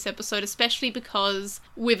about this episode, especially because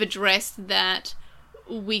we've addressed that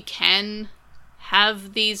we can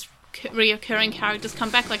have these reoccurring characters come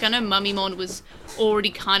back. Like, I know Mummymon was already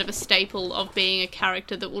kind of a staple of being a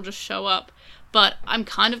character that will just show up, but I'm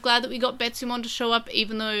kind of glad that we got Betsumon to show up,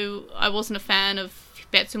 even though I wasn't a fan of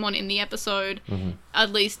Betsumon in the episode.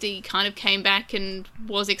 At least he kind of came back and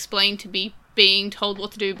was explained to be being told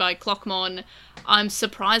what to do by Clockmon. I'm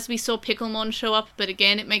surprised we saw Picklemon show up, but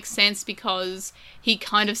again, it makes sense because he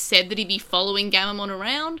kind of said that he'd be following Gammamon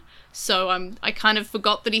around, so I kind of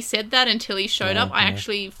forgot that he said that until he showed up. I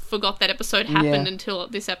actually forgot that episode happened until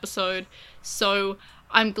this episode, so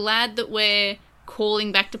I'm glad that we're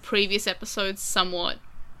calling back to previous episodes somewhat.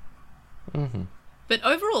 But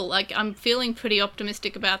overall, like, I'm feeling pretty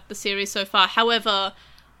optimistic about the series so far. However,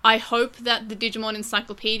 I hope that the Digimon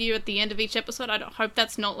Encyclopedia at the end of each episode, I don't hope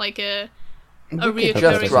that's not like a We could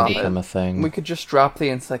just reoccurring drop thing. Become a thing. We could just drop the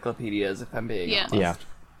encyclopedias, if I'm being Yeah. honest. Yeah.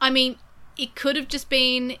 I mean, it could have just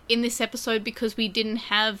been in this episode because we didn't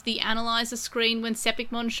have the analyzer screen when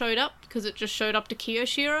Sepicmon showed up, because it just showed up to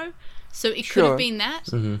Kiyoshiro. So it could Sure. have been that.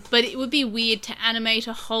 But it would be weird to animate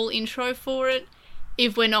a whole intro for it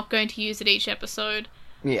if we're not going to use it each episode.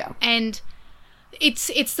 Yeah. And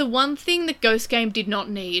it's the one thing that Ghost Game did not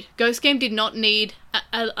need. Ghost Game did not need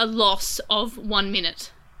a loss of 1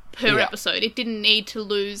 minute per Yeah. episode. It didn't need to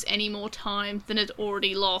lose any more time than it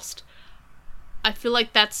already lost. I feel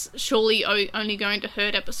like that's surely only going to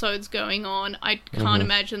hurt episodes going on. I can't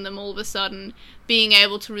imagine them all of a sudden being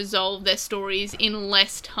able to resolve their stories in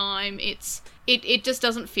less time. It just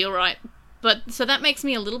doesn't feel right. But so that makes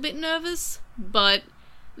me a little bit nervous, but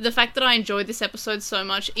the fact that I enjoyed this episode so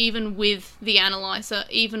much, even with the analyzer,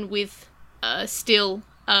 even with still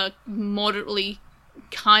a moderately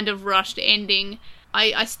kind of rushed ending,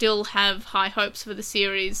 I still have high hopes for the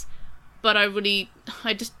series, but I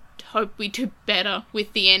just hope we do better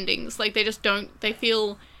with the endings. Like, they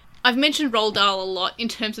feel... I've mentioned Roald Dahl a lot in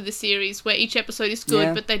terms of the series, where each episode is good,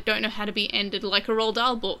 Yeah. but they don't know how to be ended like a Roald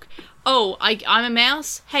Dahl book. Oh, I'm a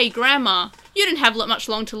mouse? Hey, Grandma, you didn't have much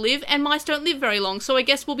long to live, and mice don't live very long, so I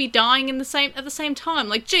guess we'll be dying at the same time.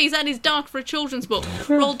 Like, geez, that is dark for a children's book.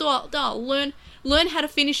 Roald Dahl, learn how to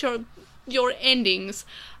finish your endings.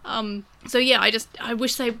 So yeah, I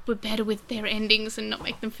wish they were better with their endings and not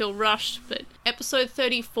make them feel rushed. But episode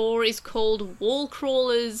 34 is called Wall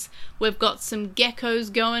Crawlers. We've got some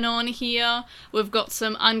geckos going on here. We've got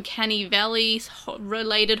some Uncanny Valley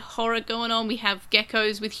related horror going on. We have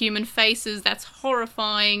geckos with human faces. That's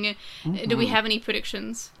horrifying. Do we have any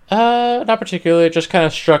predictions? Not particularly. It just kind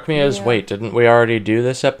of struck me as, wait, didn't we already do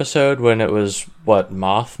this episode when it was, what,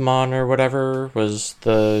 Mothmon or whatever was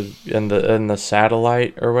in the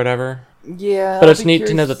satellite or whatever? Yeah. But I'll it's be neat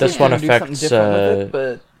to know curious that this see one if they do something affects, different with it,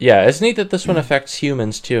 but Yeah, it's neat that this one affects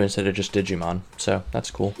humans too instead of just Digimon. So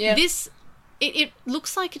that's cool. yeah. It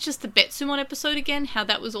looks like it's just the Betsumon episode again, how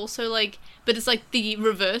that was also like... But it's like the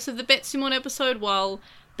reverse of the Betsumon episode, while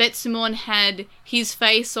Betsumon had his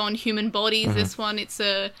face on human bodies. This one, it's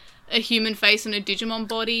a a human face and a Digimon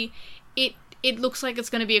body. It looks like it's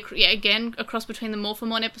going to be, again, a cross between the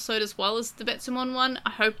Morphomon episode as well as the Betsumon one.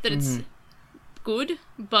 I hope that it's good,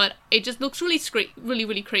 but it just looks really,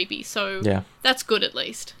 really creepy, so that's good at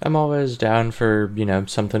least. I'm always down for,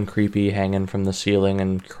 something creepy hanging from the ceiling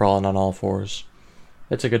and crawling on all fours.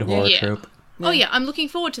 It's a good horror trope. Yeah. Oh yeah, I'm looking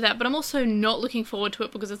forward to that, but I'm also not looking forward to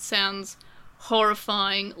it because it sounds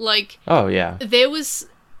horrifying. Like, oh yeah, they've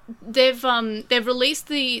released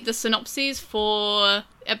the synopses for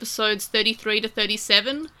episodes 33 to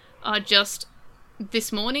 37 just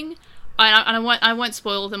this morning. And I won't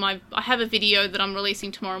spoil them. I have a video that I'm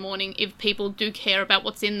releasing tomorrow morning if people do care about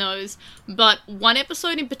what's in those. But one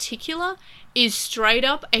episode in particular is straight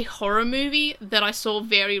up a horror movie that I saw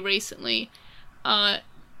very recently.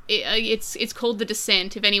 It's called The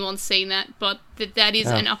Descent, if anyone's seen that. But that is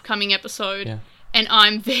an upcoming episode. Yeah. And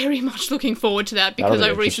I'm very much looking forward to that because I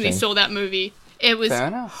recently saw that movie. It was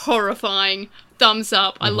horrifying. Thumbs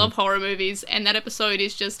up. I love horror movies. And that episode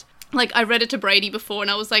is just... Like, I read it to Brady before, and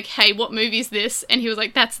I was like, hey, what movie is this? And he was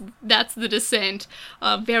like, that's The Descent.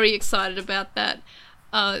 Very excited about that.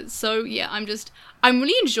 So, yeah, I'm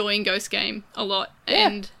really enjoying Ghost Game a lot. Yeah.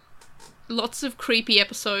 And lots of creepy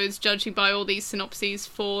episodes, judging by all these synopses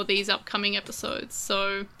for these upcoming episodes.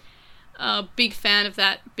 So, big fan of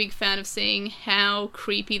that. Big fan of seeing how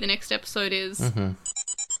creepy the next episode is. Mm-hmm.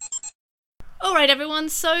 Alright everyone,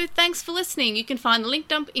 so thanks for listening. You can find the link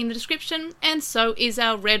dump in the description, and so is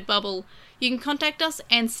our Redbubble. You can contact us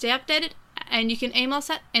and stay updated, and you can email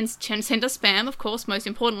us at, and send us spam, of course, most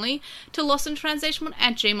importantly, to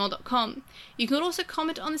lostintranslationmon@gmail.com. You can also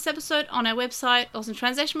comment on this episode on our website,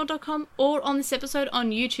 lostintranslationmon.com, or on this episode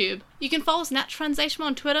on YouTube. You can follow us @TranslationMon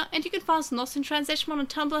on Twitter, and you can find us on Lost in Translationmon on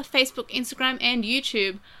Tumblr, Facebook, Instagram, and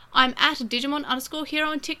YouTube. I'm at Digimon_hero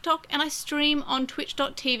on TikTok, and I stream on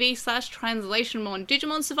twitch.tv/translationmon.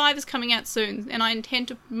 Digimon Survive is coming out soon, and I intend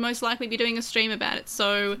to most likely be doing a stream about it,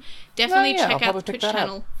 so definitely check out the Twitch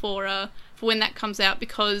channel for when that comes out,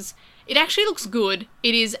 because it actually looks good.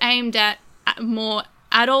 It is aimed at more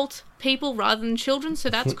adult people rather than children, so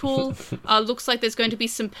that's cool. Looks like there's going to be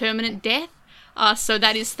some permanent death, so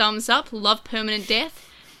that is thumbs up. Love permanent death.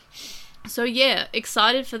 So yeah,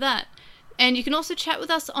 excited for that. And you can also chat with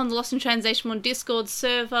us on the Lost in Translationmon Discord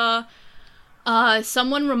server.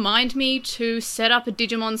 Someone remind me to set up a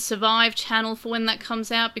Digimon Survive channel for when that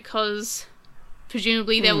comes out, because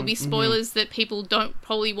presumably there will be spoilers that people don't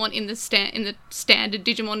probably want in the standard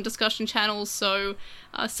Digimon discussion channels. So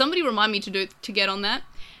somebody remind me to get on that.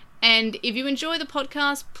 And if you enjoy the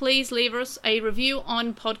podcast, please leave us a review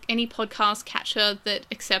on any podcast catcher that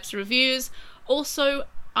accepts reviews. Also,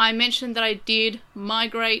 I mentioned that I did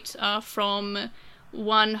migrate from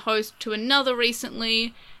one host to another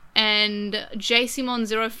recently, and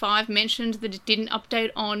JCMon05 mentioned that it didn't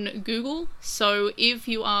update on Google. So if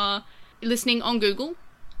you are listening on Google,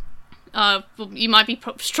 you might be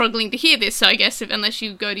struggling to hear this, I guess, unless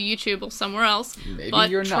you go to YouTube or somewhere else. Maybe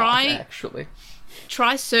you're not, actually.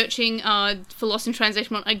 Try searching for Lost in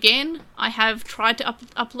Translationmon again. I have tried to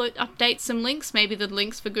update some links. Maybe the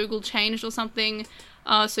links for Google changed or something.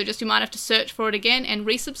 So you might have to search for it again and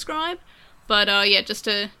resubscribe. But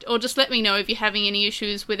just let me know if you're having any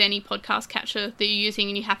issues with any podcast catcher that you're using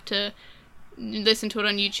and you have to listen to it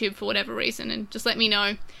on YouTube for whatever reason, and just let me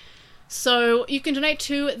know. So you can donate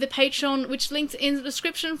to the Patreon, which links in the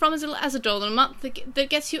description, from as little as $1 a month. That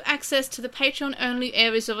gets you access to the Patreon-only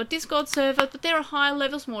areas of our Discord server, but there are higher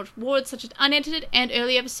levels, more rewards such as unedited and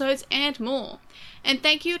early episodes, and more. And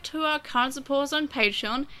thank you to our current supporters on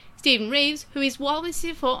Patreon: Stephen Reeves, who is wildly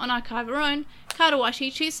CF4 on Archive Our Own;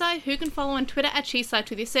 Kadawashi Chisai, who can follow on Twitter at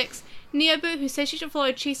Chisai236; Neobu, who says you should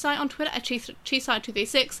follow Chisai on Twitter at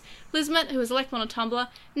Chisai236; Lizmet, who is Electmon on Tumblr;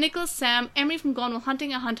 Nicholas, Sam, Emery from Gone While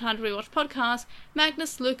Hunting, a Hunter Hunter Rewatch podcast;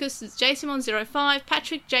 Magnus, Lucas, JCMon05,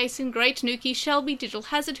 Patrick, Jason, Grey Tanuki, Shelby, Digital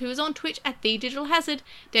Hazard, who is on Twitch at The Digital Hazard,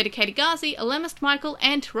 Dedicated Gazi, Alemist Michael,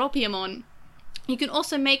 and Teropiamon. You can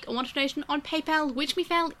also make a one-off donation on PayPal, which we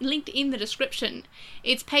found linked in the description.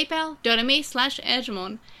 It's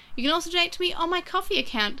paypal.me/Airdramon. You can also donate to me on my Ko-fi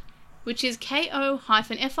account, which is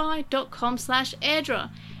ko-fi.com/Airdra.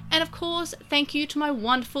 And of course, thank you to my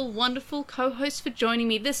wonderful, wonderful co-hosts for joining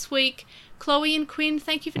me this week. Chloe and Quinn,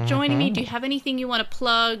 thank you for joining me. Do you have anything you want to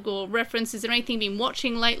plug or reference? Is there anything you've been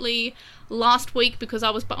watching lately? Last week, because I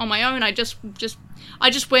was on my own, I just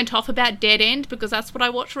went off about Dead End, because that's what I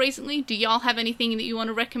watched recently. Do y'all have anything that you want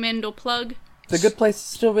to recommend or plug? The Good Place is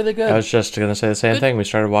still really good. I was just going to say the same thing. We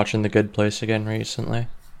started watching The Good Place again recently.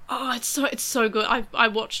 Oh, it's so good. I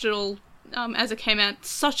watched it all as it came out.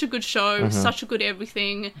 Such a good show, such a good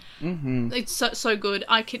everything. Mm-hmm. It's so good.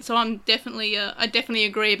 So I'm definitely I definitely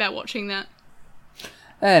agree about watching that.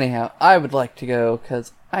 Anyhow, I would like to go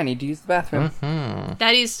because I need to use the bathroom.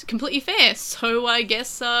 That is completely fair. So I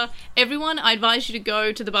guess everyone, I advise you to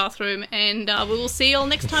go to the bathroom, and we will see you all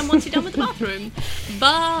next time once you're done with the bathroom.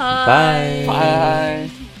 Bye. Bye.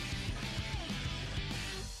 Bye.